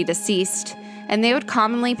soon be deceased, and they would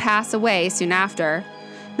commonly pass away soon after.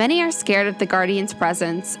 Many are scared of the Guardian's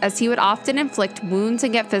presence, as he would often inflict wounds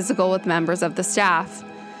and get physical with members of the staff.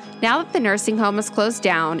 Now that the nursing home is closed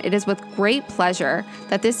down, it is with great pleasure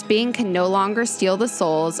that this being can no longer steal the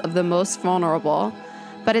souls of the most vulnerable,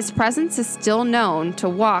 but his presence is still known to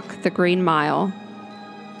walk the Green Mile.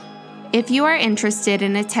 If you are interested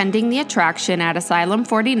in attending the attraction at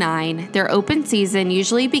Asylum49, their open season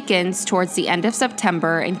usually begins towards the end of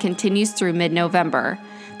September and continues through mid-November.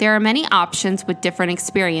 There are many options with different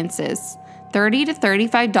experiences. $30 to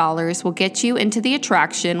 $35 will get you into the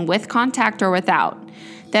attraction with contact or without.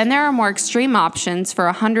 Then there are more extreme options for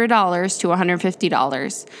 $100 to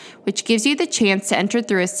 $150, which gives you the chance to enter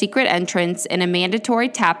through a secret entrance and a mandatory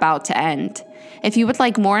tap out to end. If you would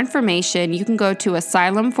like more information, you can go to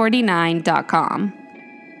asylum49.com.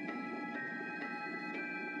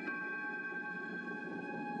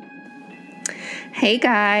 Hey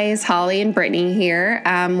guys, Holly and Brittany here.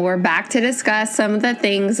 We're back to discuss some of the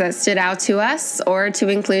things that stood out to us or to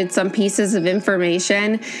include some pieces of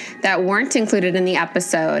information that weren't included in the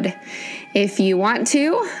episode. If you want to,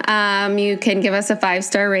 you can give us a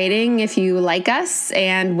 5-star rating if you like us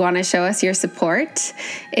and want to show us your support.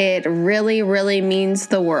 It really, really means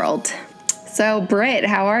the world. So, Britt,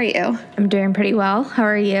 how are you? I'm doing pretty well. How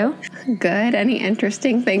are you? Good. Any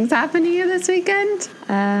interesting things happen to you this weekend?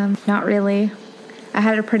 Not really. I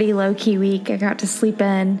had a pretty low-key week. I got to sleep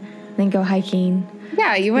in, then go hiking.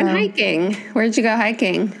 Yeah, you went hiking. Where'd you go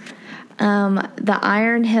hiking? The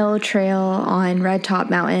Iron Hill Trail on Red Top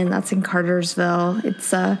Mountain. That's in Cartersville.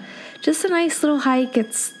 It's just a nice little hike.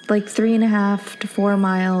 It's like 3.5 to 4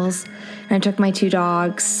 miles. And I took my 2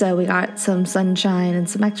 dogs, so we got some sunshine and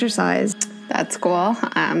some exercise. That's cool.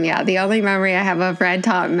 Yeah, the only memory I have of Red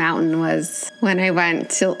Top Mountain was when I went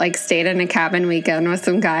to, stayed in a cabin weekend with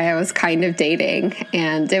some guy I was kind of dating,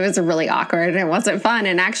 and it was really awkward, and it wasn't fun,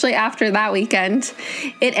 and actually after that weekend,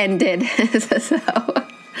 it ended, so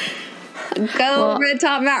go Red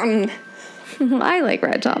Top Mountain. I like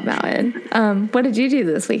Red Top Mountain. What did you do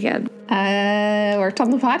this weekend? Worked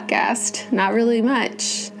on the podcast. Not really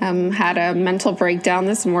much. Had a mental breakdown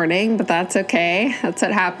this morning, but that's okay. That's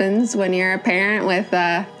what happens when you're a parent with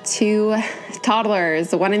 2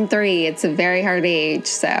 toddlers, 1 and 3. It's a very hard age.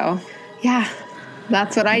 So, yeah,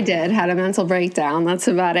 that's what I did. Had a mental breakdown. That's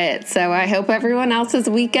about it. So I hope everyone else's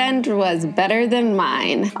weekend was better than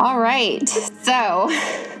mine. All right. So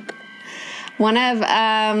one of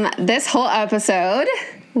this whole episode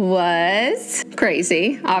was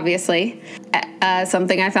crazy, obviously.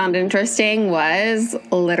 Something I found interesting was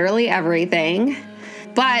literally everything.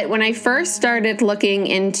 But when I first started looking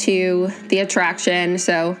into the attraction,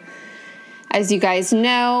 so as you guys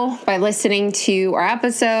know, by listening to our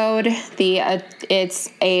episode,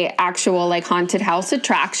 it's a actual haunted house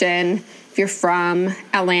attraction. If you're from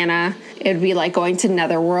Atlanta, it would be like going to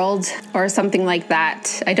Netherworld or something like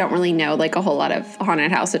that. I don't really know a whole lot of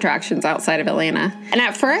haunted house attractions outside of Atlanta. And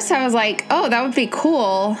at first I was like, oh, that would be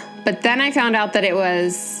cool. But then I found out that it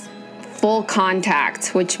was full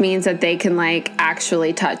contact, which means that they can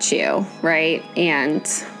actually touch you, right? And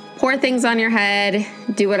pour things on your head,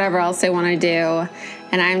 do whatever else they want to do.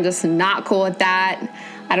 And I'm just not cool with that.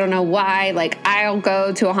 I don't know why. I'll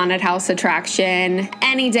go to a haunted house attraction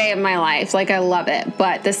any day of my life. I love it.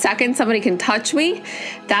 But the second somebody can touch me,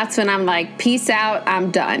 that's when I'm like, peace out, I'm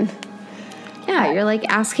done. Yeah, you're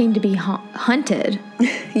asking to be hunted.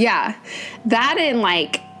 Yeah. That in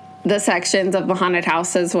the sections of the haunted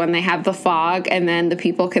houses when they have the fog and then the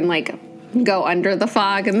people can go under the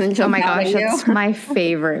fog and then jump out at you. Oh my gosh, that's my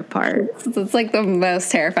favorite part. It's the most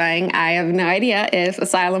terrifying. I have no idea if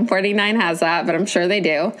Asylum49 has that, but I'm sure they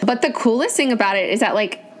do. But the coolest thing about it is that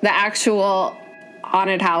the actual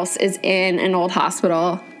haunted house is in an old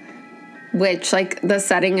hospital, which the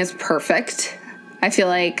setting is perfect. I feel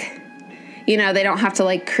they don't have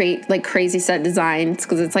to create crazy set designs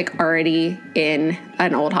because it's already in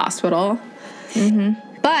an old hospital. Mm-hmm.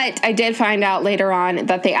 But I did find out later on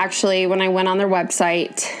that they actually, when I went on their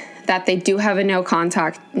website, that they do have a no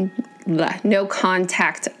contact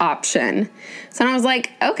option. So I was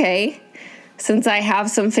like, okay, since I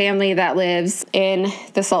have some family that lives in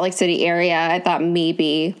the Salt Lake City area, I thought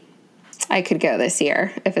maybe I could go this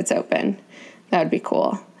year if it's open. That would be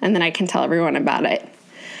cool. And then I can tell everyone about it.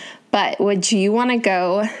 But would you want to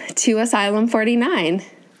go to Asylum49?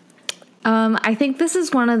 I think this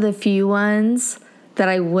is one of the few ones that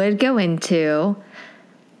I would go into.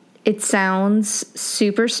 It sounds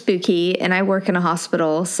super spooky, and I work in a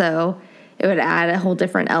hospital, so it would add a whole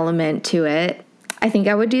different element to it. I think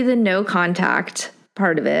I would do the no contact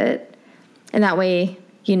part of it, and that way,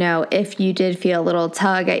 if you did feel a little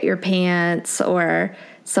tug at your pants or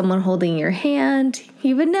someone holding your hand,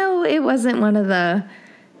 you would know it wasn't one of the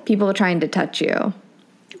people trying to touch you.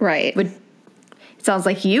 Right. Sounds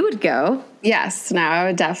like you would go. Yes, no, I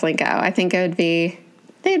would definitely go. I think they'd be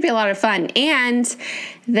a lot of fun. And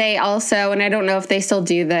they also, and I don't know if they still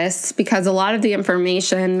do this, because a lot of the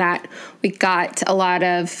information that we got, a lot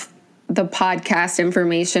of the podcast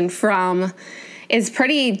information from is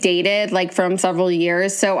pretty dated, like from several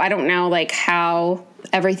years. So I don't know like how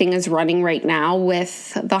everything is running right now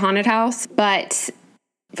with the haunted house. But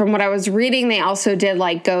from what I was reading, they also did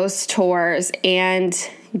like ghost tours and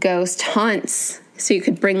ghost hunts. So you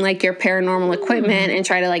could bring like your paranormal equipment and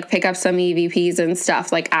try to like pick up some EVPs and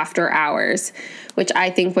stuff like after hours, which I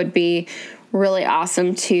think would be really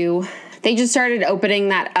awesome too. They just started opening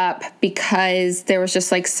that up because there was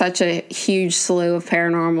just like such a huge slew of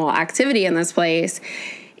paranormal activity in this place.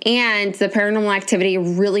 And the paranormal activity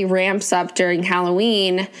really ramps up during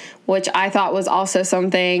Halloween, which I thought was also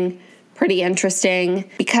something pretty interesting,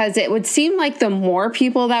 because it would seem like the more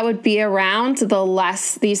people that would be around, the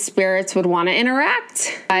less these spirits would want to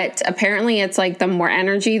interact. But apparently it's like the more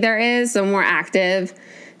energy there is, the more active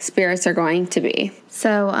spirits are going to be.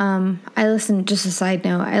 So I listened, just a side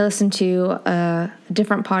note, I listened to a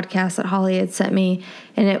different podcast that Holly had sent me,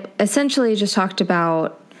 and it essentially just talked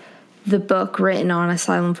about the book written on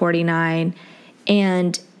Asylum 49,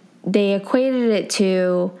 and they equated it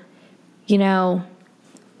to, you know,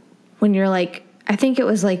 when you're like, I think it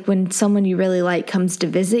was like when someone you really like comes to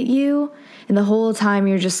visit you, and the whole time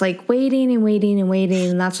you're just like waiting and waiting and waiting,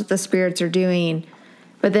 and that's what the spirits are doing.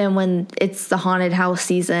 But then when it's the haunted house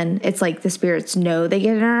season, it's like the spirits know they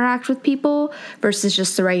get to interact with people versus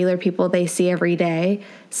just the regular people they see every day.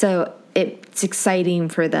 So it's exciting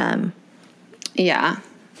for them. Yeah.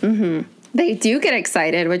 Mm-hmm. They do get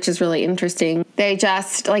excited, which is really interesting. They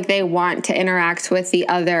just, like, they want to interact with the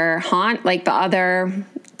other the other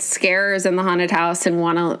scarers in the haunted house and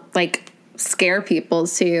want to, like, scare people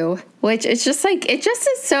too, which it's just like, it just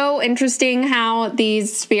is so interesting how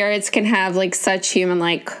these spirits can have like such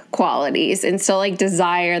human-like qualities and still like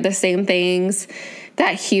desire the same things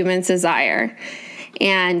that humans desire.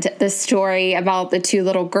 And the story about the two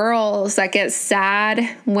little girls that get sad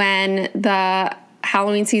when the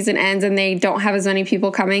Halloween season ends and they don't have as many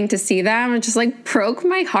people coming to see them, it just like broke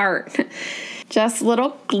my heart. Just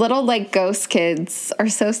little like ghost kids are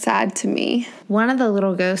so sad to me. One of the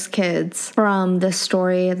little ghost kids from the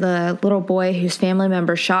story, the little boy whose family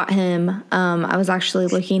member shot him, I was actually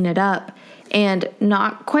looking it up and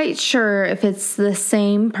not quite sure if it's the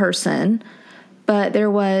same person, but there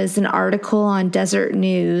was an article on Desert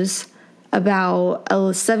News about a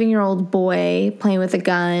 7-year-old boy playing with a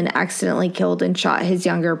gun accidentally killed and shot his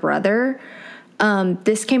younger brother.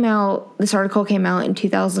 This article came out in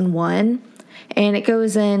 2001. And it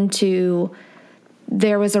goes into,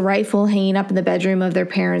 there was a rifle hanging up in the bedroom of their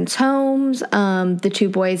parents' homes. The two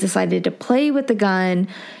boys decided to play with the gun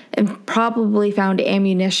and probably found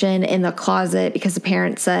ammunition in the closet because the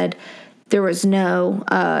parents said there was no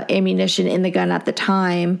ammunition in the gun at the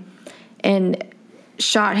time, and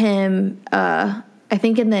shot him, I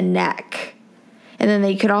think, in the neck. And then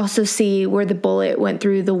they could also see where the bullet went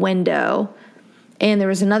through the window. And there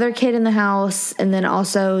was another kid in the house, and then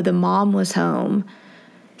also the mom was home.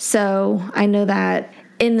 So I know that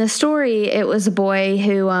in the story, it was a boy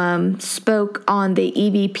who spoke on the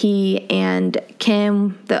EVP, and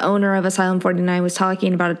Kim, the owner of Asylum 49, was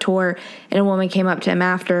talking about a tour, and a woman came up to him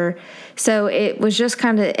after. So it was just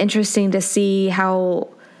kind of interesting to see how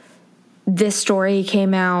this story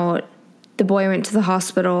came out. The boy went to the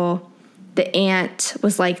hospital. The aunt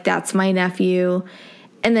was like, "That's my nephew."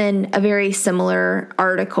 And then a very similar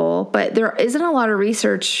article, but there isn't a lot of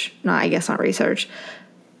research. No, I guess not research.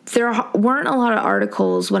 There weren't a lot of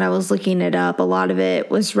articles when I was looking it up. A lot of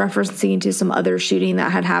it was referencing to some other shooting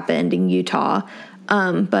that had happened in Utah.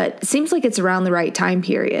 But it seems like it's around the right time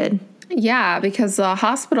period. Yeah, because the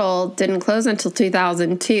hospital didn't close until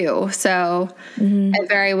 2002. So it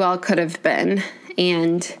very well could have been.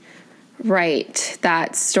 And right,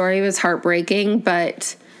 that story was heartbreaking,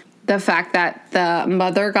 but the fact that the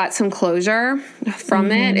mother got some closure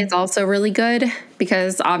from it is also really good,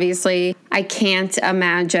 because obviously I can't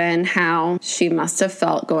imagine how she must have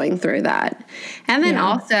felt going through that. And then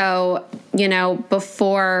also, you know,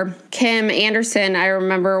 before Kim Anderson, I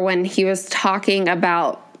remember when he was talking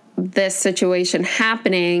about this situation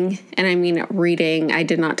happening, and I mean reading, I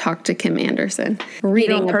did not talk to Kim Anderson.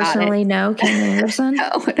 Reading you don't personally know Kim Anderson?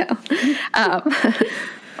 No.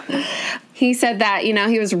 He said that, you know,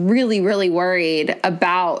 he was really, really worried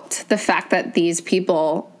about the fact that these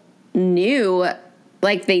people knew,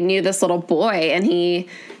 like, they knew this little boy, and he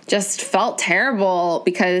just felt terrible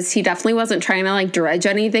because he definitely wasn't trying to like dredge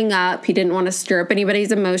anything up. He didn't want to stir up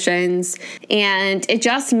anybody's emotions. And it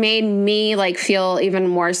just made me like feel even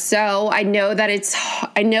more so. I know that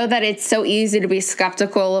it's so easy to be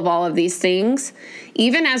skeptical of all of these things.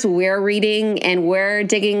 Even as we're reading and we're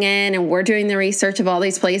digging in and we're doing the research of all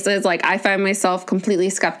these places, like I find myself completely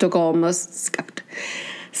skeptical most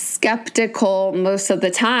of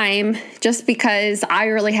the time, just because I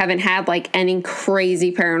really haven't had like any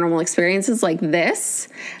crazy paranormal experiences like this.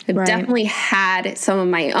 I've definitely had some of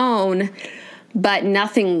my own, but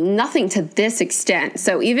nothing to this extent.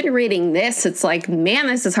 So even reading this, it's like, man,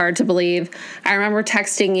 this is hard to believe. I remember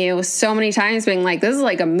texting you so many times being like, this is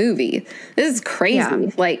like a movie. This is crazy. Yeah.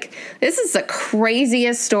 Like, this is the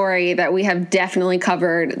craziest story that we have definitely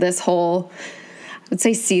covered this whole, I would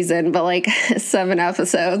say season, but like 7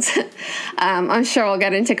 episodes. I'm sure we'll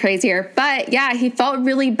get into crazier. But yeah, he felt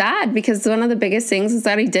really bad because one of the biggest things is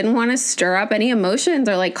that he didn't want to stir up any emotions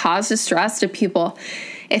or like cause distress to people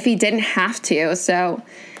if he didn't have to. So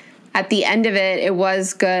at the end of it, it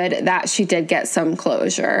was good that she did get some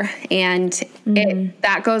closure. And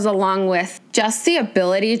that goes along with just the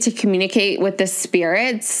ability to communicate with the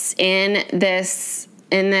spirits in this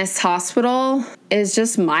hospital is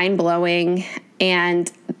just mind-blowing. And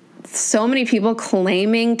so many people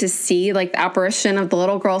claiming to see like the apparition of the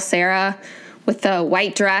little girl Sarah with the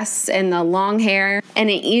white dress and the long hair, and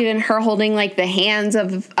even her holding like the hands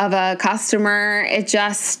of a customer. It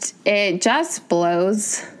just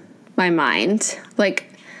blows my mind.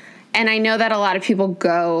 Like, and I know that a lot of people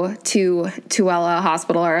go to Tooele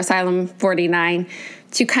Hospital or Asylum49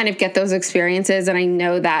 to kind of get those experiences, and I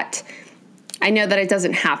know that it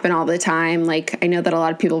doesn't happen all the time. Like, I know that a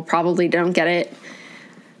lot of people probably don't get it.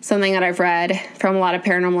 Something that I've read from a lot of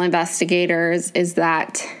paranormal investigators is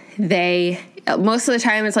that most of the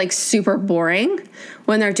time it's like super boring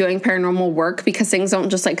when they're doing paranormal work because things don't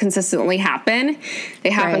just like consistently happen.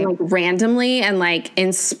 They happen like randomly and like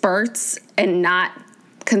in spurts and not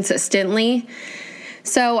consistently.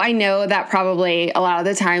 So I know that probably a lot of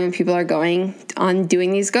the time when people are going on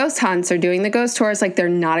doing these ghost hunts or doing the ghost tours, like they're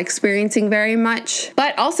not experiencing very much.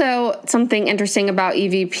 But also something interesting about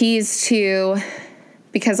EVPs too,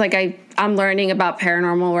 because like I'm learning about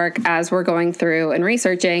paranormal work as we're going through and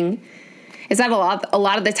researching, is that a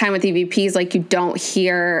lot of the time with EVPs, like you don't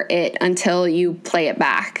hear it until you play it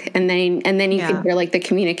back. And then you can hear like the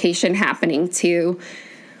communication happening too,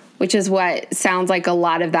 which is what sounds like a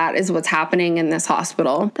lot of that is what's happening in this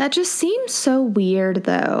hospital. That just seems so weird,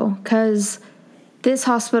 though, because this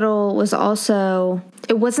hospital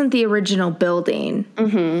it wasn't the original building.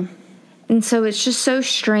 Mm-hmm. And so it's just so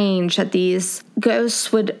strange that these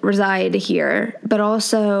ghosts would reside here, but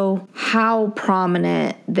also how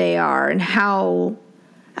prominent they are and how,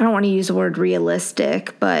 I don't want to use the word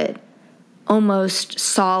realistic, but almost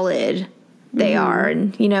solid they are.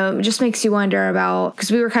 And, it just makes you wonder about, because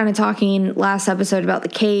we were kind of talking last episode about the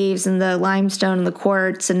caves and the limestone and the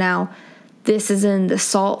quartz, and now this is in the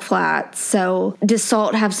salt flats. So does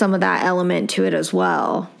salt have some of that element to it as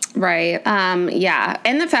well? Right. Yeah.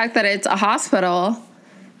 And the fact that it's a hospital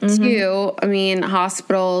too. I mean,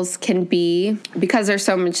 hospitals can be, because there's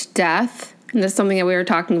so much death, and this is something that we were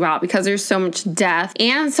talking about, because there's so much death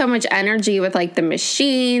and so much energy with like the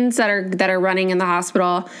machines that are running in the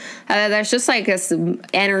hospital. There's just like this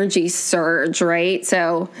energy surge, right?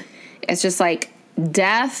 So it's just like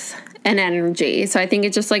death and energy. So I think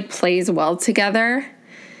it just like plays well together.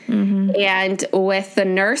 Mm-hmm. And with the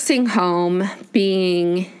nursing home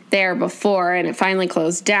being there before and it finally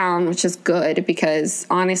closed down, which is good, because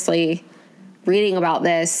honestly, reading about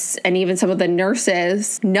this and even some of the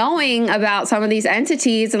nurses knowing about some of these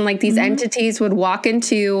entities, and like these entities would walk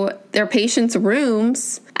into their patients'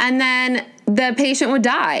 rooms and then the patient would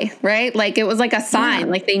die, right? Like it was like a sign.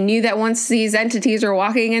 Like they knew that once these entities were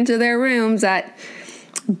walking into their rooms that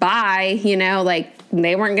like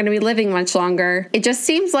they weren't going to be living much longer. It just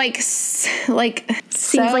seems like like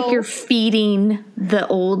you're feeding the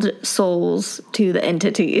old souls to the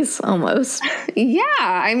entities almost. Yeah,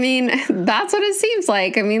 I mean, that's what it seems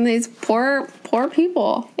like. I mean, these poor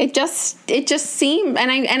people. It just seemed, and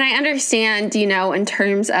I understand, in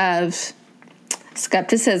terms of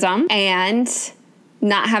skepticism and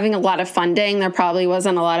not having a lot of funding, there probably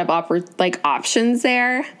wasn't a lot of options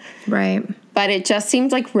there. Right. But it just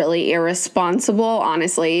seems like really irresponsible,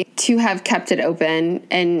 honestly, to have kept it open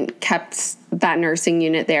and kept that nursing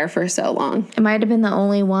unit there for so long. It might have been the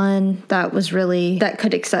only one that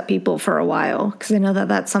could accept people for a while, because I know that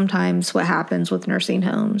that's sometimes what happens with nursing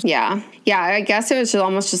homes. Yeah. Yeah, I guess it was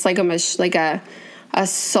almost just like a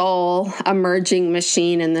soul emerging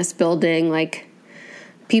machine in this building, like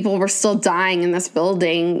people were still dying in this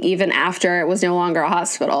building even after it was no longer a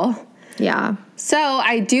hospital. Yeah. So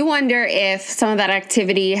I do wonder if some of that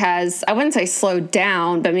activity has, I wouldn't say slowed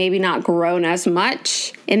down, but maybe not grown as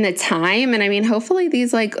much in the time. And I mean, hopefully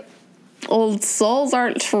these like old souls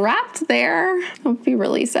aren't trapped there. That would be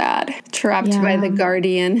really sad. Trapped by the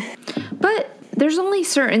guardian. But there's only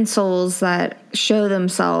certain souls that show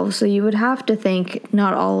themselves, so you would have to think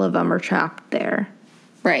not all of them are trapped there.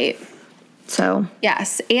 Right. So.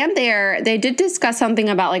 Yes. And they did discuss something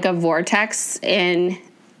about like a vortex in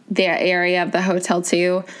the area of the hotel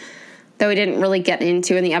too, that we didn't really get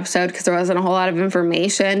into in the episode because there wasn't a whole lot of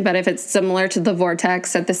information. But if it's similar to the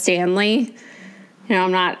vortex at the Stanley, you know,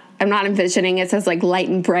 I'm not envisioning it as like light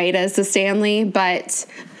and bright as the Stanley, but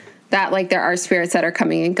that like there are spirits that are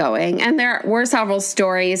coming and going. And there were several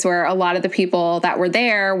stories where a lot of the people that were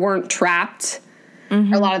there weren't trapped.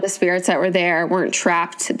 Mm-hmm. A lot of the spirits that were there weren't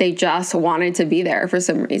trapped. They just wanted to be there for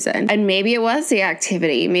some reason. And maybe it was the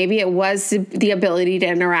activity. Maybe it was the ability to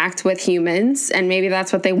interact with humans. And maybe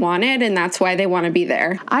that's what they wanted. And that's why they want to be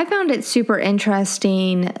there. I found it super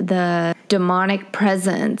interesting, the demonic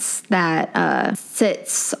presence that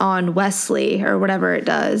sits on Wesley or whatever it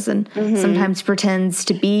does. And sometimes pretends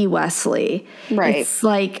to be Wesley. Right. It's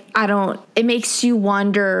like, it makes you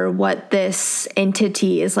wonder what this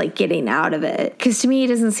entity is like getting out of it. Because to me, it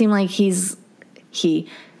doesn't seem like he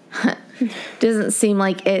doesn't seem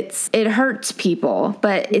like it hurts people,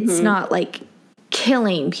 but it's not like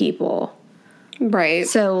killing people. Right.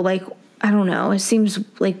 So like, I don't know. It seems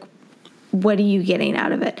like, what are you getting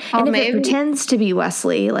out of it? And if it pretends to be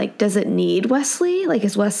Wesley, like, does it need Wesley? Like,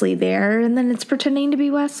 is Wesley there and then it's pretending to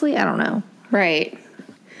be Wesley? I don't know. Right.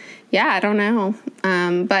 Yeah, I don't know.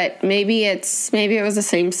 But maybe it was the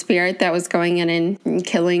same spirit that was going in and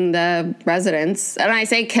killing the residents. And I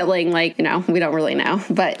say killing, like, you know, we don't really know,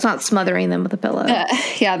 but it's not smothering them with a pillow.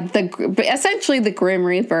 Essentially the Grim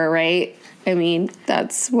Reaper, right? I mean,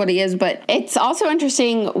 that's what he is. But it's also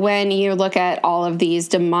interesting when you look at all of these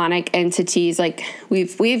demonic entities. Like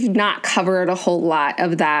we've not covered a whole lot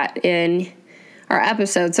of that in our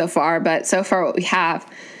episode so far, but so far what we have,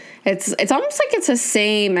 it's almost like it's the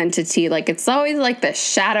same entity. Like it's always like the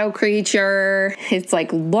shadow creature. It's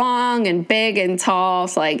like long and big and tall.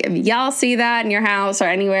 So like if y'all see that in your house or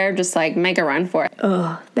anywhere, just like make a run for it.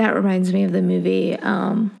 Oh, that reminds me of the movie.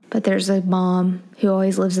 But there's a mom who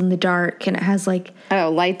always lives in the dark, and it has like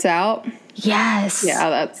Lights Out. Yes. Yeah,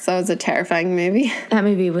 that was a terrifying movie. That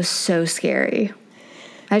movie was so scary.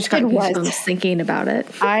 I just got goosebumps thinking about it.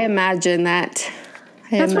 I imagine that.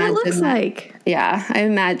 That's what it looks like. Yeah, I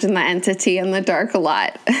imagine the entity in the dark a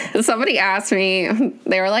lot. Somebody asked me,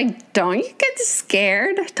 they were like, don't you get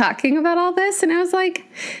scared talking about all this? And I was like,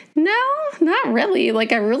 no, not really.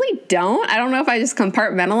 Like, I really don't. I don't know if I just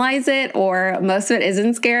compartmentalize it or most of it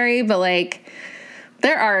isn't scary, but like,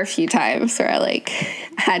 there are a few times where I like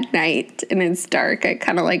at night and it's dark, I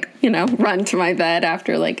kind of like, you know, run to my bed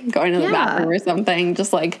after like going to the bathroom or something.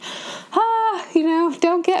 Just like, you know,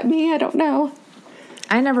 don't get me. I don't know.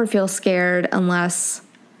 I never feel scared unless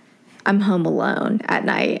I'm home alone at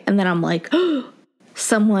night. And then I'm like,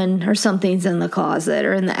 someone or something's in the closet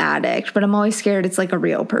or in the attic. But I'm always scared it's like a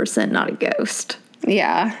real person, not a ghost.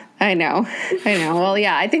 Yeah, I know. Well,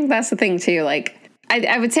 yeah, I think that's the thing too. Like,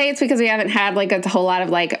 I would say it's because we haven't had like a whole lot of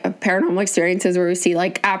like paranormal experiences where we see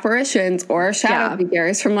like apparitions or shadow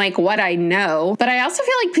figures from like what I know. But I also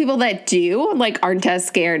feel like people that do like aren't as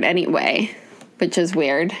scared anyway, which is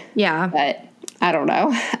weird. Yeah. But I don't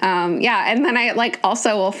know. And then I like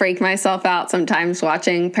also will freak myself out sometimes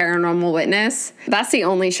watching Paranormal Witness. That's the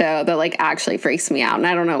only show that like actually freaks me out, and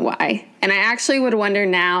I don't know why. And I actually would wonder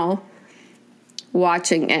now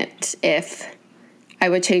watching it if I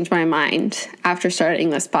would change my mind after starting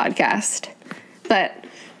this podcast. But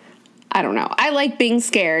I don't know. I like being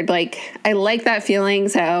scared. Like I like that feeling,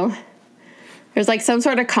 so there's like some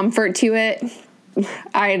sort of comfort to it.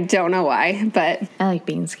 I don't know why, but I like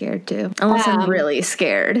being scared too. Unless I'm really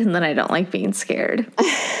scared, and then I don't like being scared.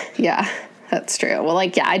 Yeah, that's true. Well,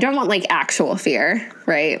 like, yeah, I don't want like actual fear,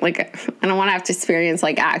 right? Like, I don't want to have to experience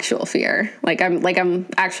like actual fear. I'm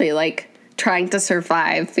actually like trying to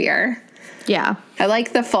survive fear. Yeah, I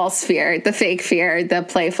like the false fear, the fake fear, the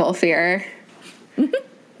playful fear.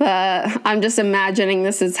 I'm just imagining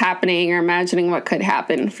this is happening or imagining what could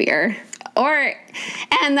happen fear.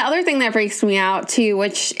 And the other thing that freaks me out too,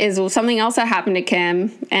 which is something else that happened to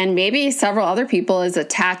Kim and maybe several other people, is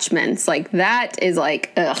attachments. Like that is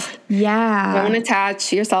like, ugh. Yeah. Don't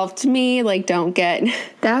attach yourself to me. Like don't get.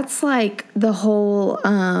 That's like the whole,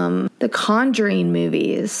 the Conjuring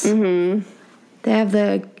movies. Mm-hmm. They have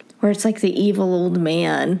where it's like the evil old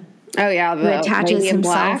man Oh, yeah, who attaches Lady in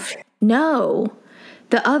himself. Black? No.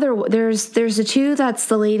 There's the two that's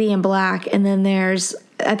the Lady in Black, and then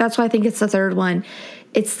that's why I think it's the third one.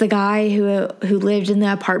 It's the guy who lived in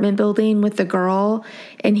the apartment building with the girl,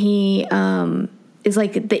 and he is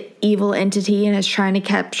like the evil entity and is trying to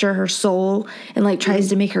capture her soul and like tries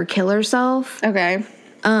to make her kill herself. Okay.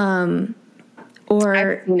 Or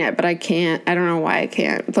I've seen it, but I can't. I don't know why I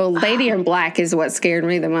can't. The Lady in Black is what scared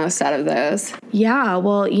me the most out of those. yeah,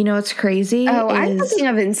 well, it's crazy. I'm thinking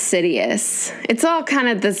of Insidious. It's all kind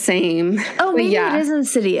of the same. Oh, maybe it is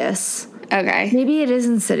Insidious. Okay. Maybe it is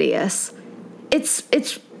Insidious.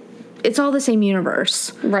 It's all the same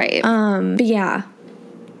universe. Right. But yeah.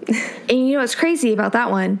 And what's crazy about that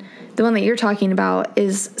one, the one that you're talking about,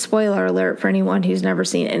 is, spoiler alert for anyone who's never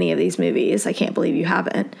seen any of these movies. I can't believe you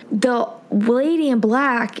haven't. The Lady in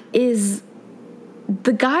Black is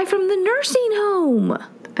the guy from the nursing home.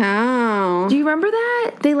 Oh. Do you remember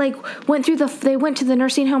that? They went to the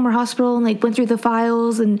nursing home or hospital and went through the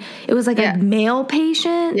files, and it was a male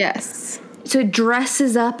patient. Yes. So it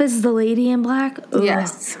dresses up as the Lady in Black. Ugh.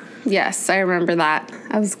 Yes, I remember that.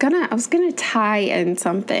 I was gonna tie in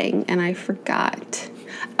something and I forgot.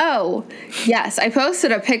 Oh, yes, I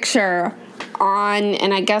posted a picture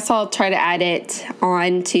and I guess I'll try to add it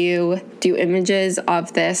on to do images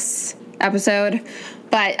of this episode.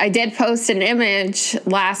 But I did post an image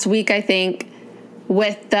last week, I think,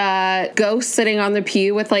 with the ghost sitting on the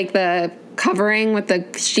pew with the covering, with the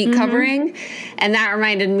sheet covering. And that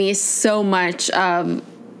reminded me so much of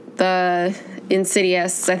the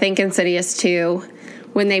Insidious, I think Insidious 2,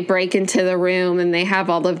 when they break into the room and they have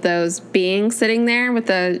all of those beings sitting there with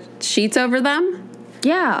the sheets over them.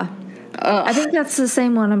 Yeah. Ugh. I think that's the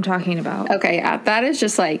same one I'm talking about. Okay, yeah. That is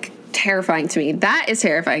just terrifying to me. That is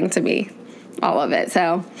terrifying to me. All of it.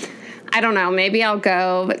 So I don't know. Maybe I'll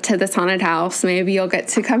go to this haunted house. Maybe you'll get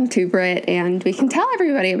to come to Brit and we can tell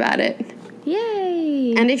everybody about it.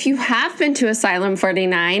 Yay. And if you have been to Asylum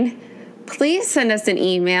 49, please send us an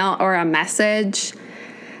email or a message.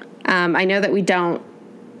 I know that we don't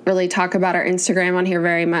really talk about our Instagram on here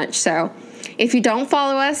very much. So if you don't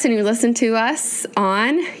follow us and you listen to us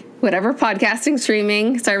on whatever podcasting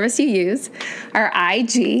streaming service you use, our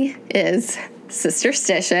IG is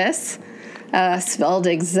Sisterstitious, spelled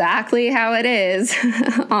exactly how it is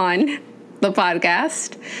on the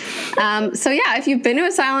podcast. So yeah, if you've been to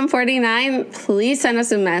Asylum 49, please send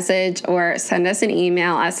us a message or send us an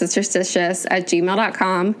email at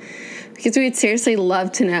sisterstitious@gmail.com, because we'd seriously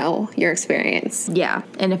love to know your experience. Yeah,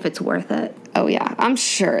 and if it's worth it. Oh yeah, I'm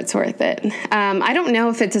sure it's worth it. I don't know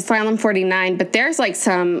if it's Asylum 49, but there's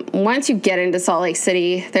once you get into Salt Lake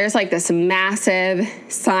City, there's this massive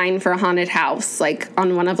sign for a haunted house,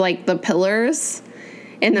 on one of the pillars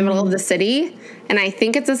in the middle of the city. And I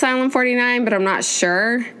think it's Asylum 49, but I'm not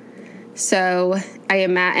sure. So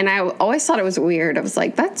and I always thought it was weird. I was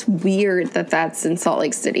that's weird that that's in Salt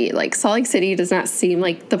Lake City. Salt Lake City does not seem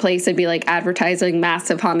like the place to be advertising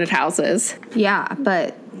massive haunted houses. Yeah,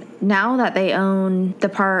 but now that they own the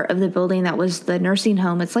part of the building that was the nursing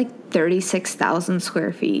home, it's 36,000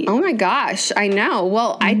 square feet. Oh my gosh, I know.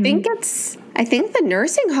 Well, I think the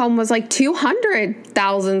nursing home was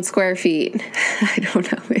 200,000 square feet. I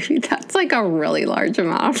don't know. Maybe that's a really large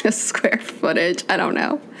amount of square footage. I don't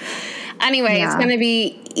know. Anyway, It's going to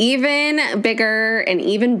be even bigger and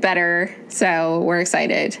even better. So we're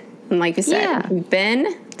excited. And like you said,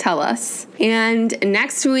 Ben, tell us. And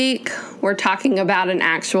next week, we're talking about an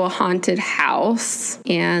actual haunted house.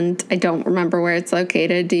 And I don't remember where it's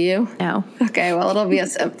located. Do you? No. Okay, well, it'll be a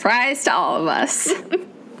surprise to all of us.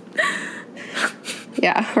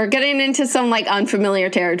 Yeah, we're getting into some unfamiliar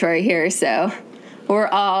territory here, so we're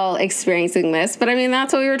all experiencing this. But I mean,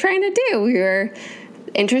 that's what we were trying to do. We were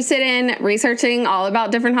interested in researching all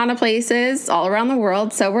about different haunted places all around the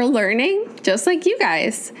world, so we're learning just like you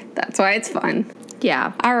guys. That's why it's fun.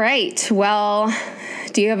 Yeah. All right. Well,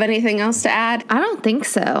 do you have anything else to add? I don't think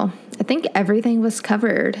so. I think everything was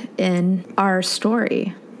covered in our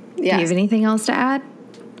story. Yes. Do you have anything else to add?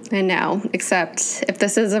 I know, except if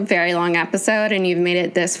this is a very long episode and you've made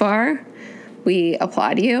it this far, we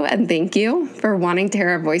applaud you and thank you for wanting to hear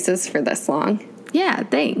our voices for this long. Yeah,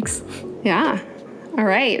 thanks. Yeah. All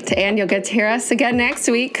right. And you'll get to hear us again next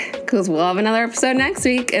week, because we'll have another episode next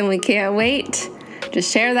week and we can't wait to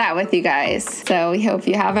share that with you guys. So we hope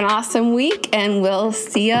you have an awesome week and we'll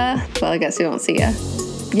see ya. Well, I guess we won't see ya.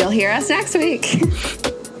 You'll hear us next week.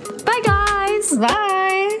 Bye, guys. Bye.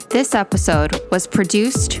 This episode was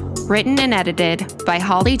produced, written, and edited by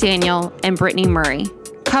Holly Daniel and Brittany Murray.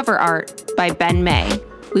 Cover art by Ben May.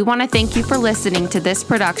 We want to thank you for listening to this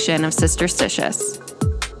production of Sisterstitious.